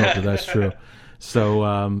definitely hope that's true.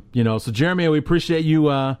 So, so Jeremy, we appreciate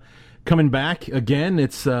you coming back again.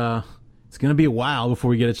 It's going to be a while before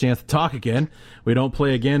we get a chance to talk again. We don't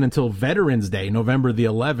play again until Veterans Day, November the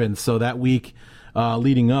 11th. So that week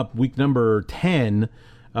leading up, week number 10,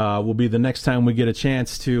 will be the next time we get a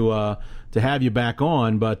chance to have you back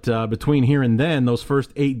on. But between here and then, those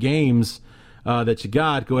first 8 games that you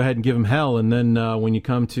got, go ahead and give them hell. And then when you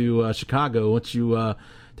come to Chicago, why don't you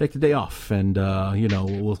take the day off, and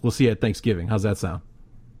we'll see you at Thanksgiving. How's that sound?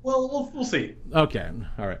 Well, we'll see. Okay,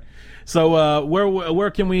 all right. So where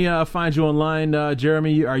can we find you online,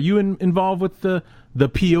 Jeremy? Are you involved with the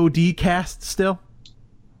POD cast still?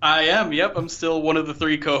 I am, yep. I'm still one of the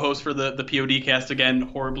 3 co-hosts for the POD cast, again,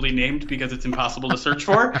 horribly named because it's impossible to search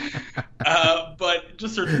for. But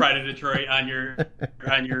just search Pride of Detroit on your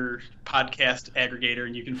podcast aggregator,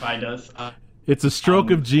 and you can find us. It's a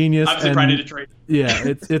stroke of genius. Obviously, Pride of Detroit. Yeah,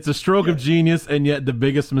 it's a stroke of genius, and yet the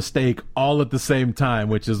biggest mistake all at the same time,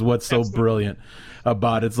 which is what's so brilliant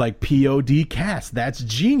about it. It's like POD cast. That's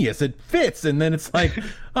genius. It fits, and then it's like,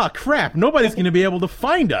 oh crap, nobody's going to be able to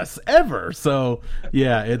find us ever. So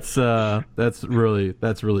yeah, it's that's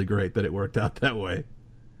really great that it worked out that way.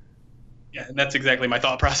 Yeah, and that's exactly my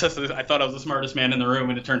thought process. I thought I was the smartest man in the room,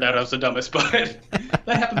 and it turned out I was the dumbest. But that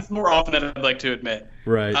happens more often than I'd like to admit.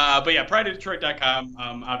 Right. But yeah,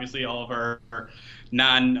 prideofdetroit.com. Obviously, all of our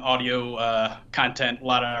non-audio content, a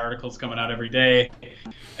lot of articles coming out every day.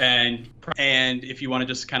 And if you want to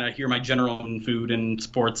just kind of hear my general on food and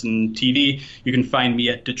sports and TV, you can find me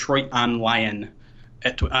at Detroit on Lion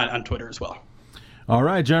on Twitter as well. All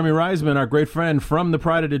right, Jeremy Reisman, our great friend from the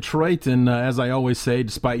Pride of Detroit, and as I always say,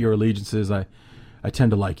 despite your allegiances, I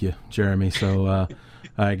tend to like you, Jeremy. So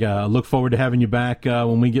I look forward to having you back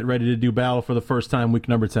when we get ready to do battle for the first time, week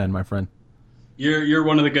number 10, my friend. You're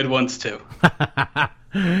one of the good ones too.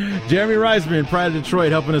 Jeremy Reisman, Pride of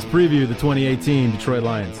Detroit, helping us preview the 2018 Detroit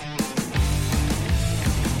Lions.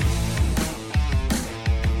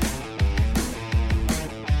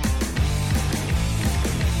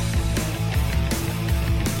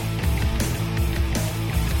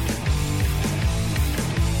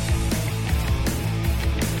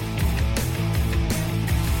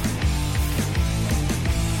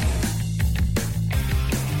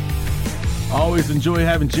 Always enjoy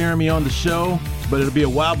having Jeremy on the show, but it'll be a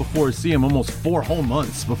while before we see him, almost 4 whole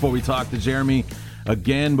months before we talk to Jeremy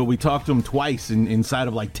again. But we talked to him twice inside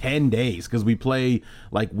of like 10 days, because we play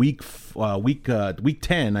like week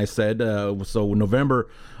 10, I said, so November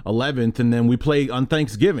 11th, and then we play on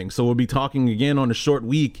Thanksgiving. So we'll be talking again on a short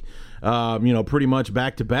week, pretty much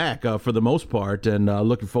back to back for the most part, and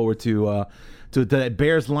looking forward to that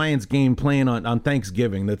Bears-Lions game playing on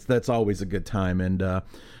Thanksgiving. That's always a good time. And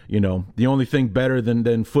the only thing better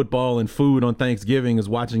than football and food on Thanksgiving is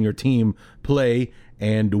watching your team play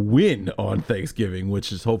and win on Thanksgiving,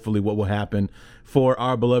 which is hopefully what will happen for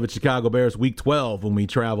our beloved Chicago Bears week 12 when we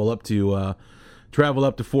travel up to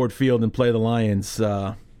Ford Field and play the Lions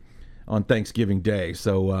on Thanksgiving Day.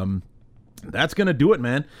 So that's gonna do it,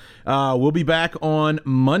 man. We'll be back on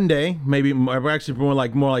Monday, maybe actually more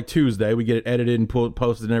like Tuesday. We get it edited and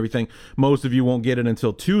posted and everything. Most of you won't get it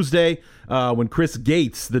until Tuesday, when Chris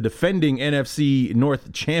Gates, the defending NFC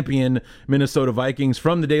North champion Minnesota Vikings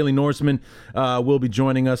from the Daily Norseman, will be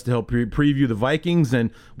joining us to help preview the Vikings, and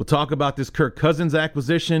we'll talk about this Kirk Cousins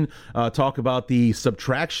acquisition, talk about the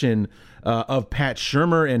subtraction of Pat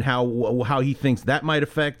Shurmur and how he thinks that might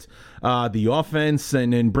affect the offense,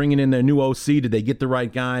 and then bringing in their new OC. Did they get the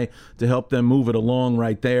right guy to help them move it along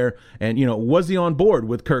right there? And, was he on board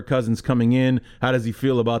with Kirk Cousins coming in? How does he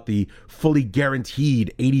feel about the fully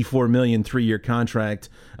guaranteed $84 million 3-year contract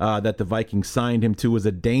that the Vikings signed him to? As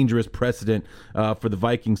a dangerous precedent for the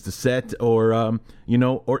Vikings to set? Or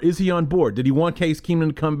is he on board? Did he want Case Keenum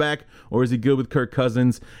to come back, or is he good with Kirk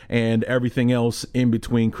Cousins? And everything else in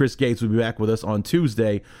between. Chris Gates will be back with us on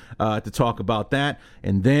Tuesday to talk about that.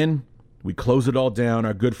 And then we close it all down.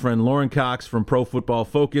 Our good friend Lauren Cox from Pro Football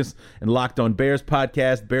Focus and Locked On Bears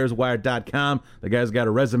podcast, bearswire.com. The guy's got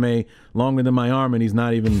a resume longer than my arm, and he's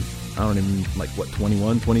not even,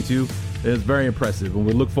 21, 22? It's very impressive, and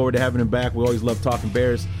we look forward to having him back. We always love talking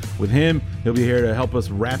Bears with him. He'll be here to help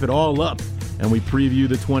us wrap it all up, and we preview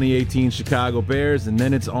the 2018 Chicago Bears, and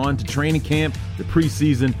then it's on to training camp, the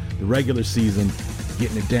preseason, the regular season,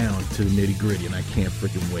 getting it down to the nitty-gritty, and I can't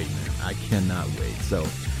freaking wait, man. I cannot wait. So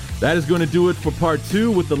that is going to do it for part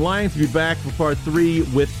 2 with the Lions. We'll be back for part 3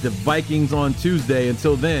 with the Vikings on Tuesday.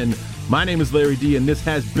 Until then, my name is Larry D, and this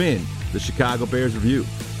has been the Chicago Bears Review.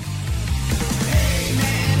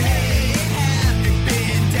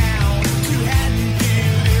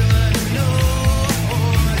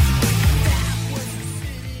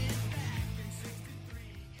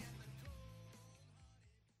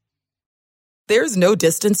 There's no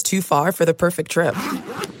distance too far for the perfect trip.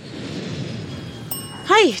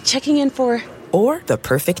 Hi, checking in for... Or the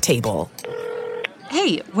perfect table.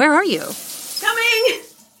 Hey, where are you? Coming!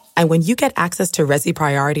 And when you get access to Resi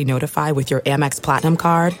Priority Notify with your Amex Platinum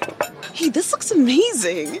card... Hey, this looks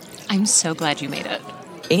amazing. I'm so glad you made it.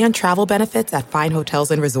 And travel benefits at fine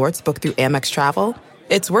hotels and resorts booked through Amex Travel,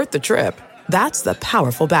 it's worth the trip. That's the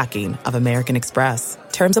powerful backing of American Express.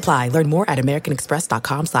 Terms apply. Learn more at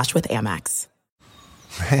americanexpress.com/withAmex.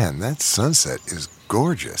 Man, that sunset is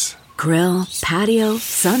gorgeous. Grill, patio,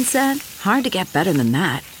 sunset. Hard to get better than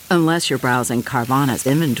that. Unless you're browsing Carvana's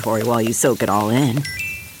inventory while you soak it all in.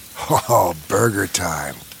 Oh, burger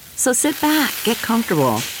time. So sit back, get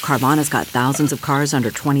comfortable. Carvana's got thousands of cars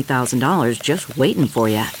under $20,000 just waiting for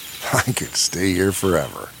you. I could stay here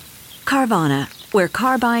forever. Carvana, where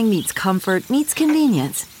car buying meets comfort meets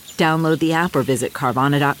convenience. Download the app or visit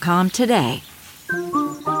Carvana.com today.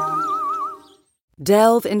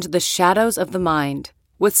 Delve into the shadows of the mind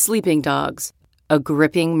with Sleeping Dogs, a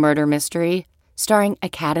gripping murder mystery starring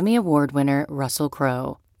Academy Award winner Russell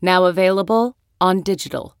Crowe. Now available on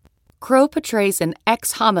digital. Crowe portrays an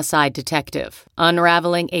ex-homicide detective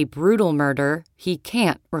unraveling a brutal murder he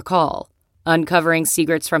can't recall. Uncovering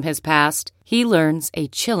secrets from his past, he learns a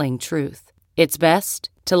chilling truth. It's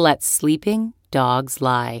best to let sleeping dogs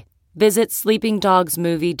lie. Visit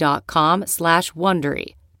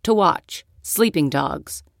sleepingdogsmovie.com/Wondery to watch Sleeping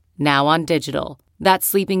Dogs, now on digital.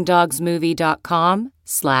 That's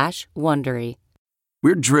sleepingdogsmovie.com/Wondery.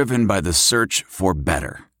 We're driven by the search for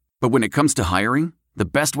better. But when it comes to hiring, the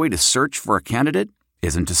best way to search for a candidate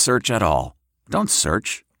isn't to search at all. Don't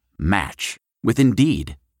search, match with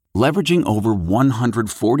Indeed. Leveraging over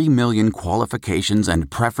 140 million qualifications and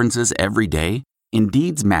preferences every day,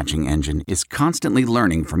 Indeed's matching engine is constantly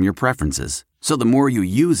learning from your preferences. So the more you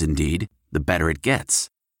use Indeed, the better it gets.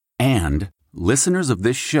 And listeners of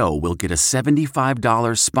this show will get a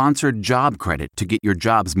 $75 sponsored job credit to get your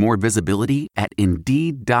jobs more visibility at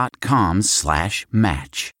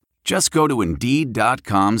Indeed.com/match. Just go to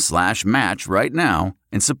Indeed.com/match right now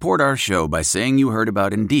and support our show by saying you heard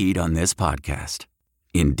about Indeed on this podcast.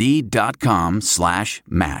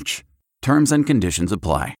 Indeed.com/match. Terms and conditions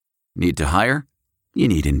apply. Need to hire? You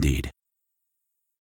need Indeed.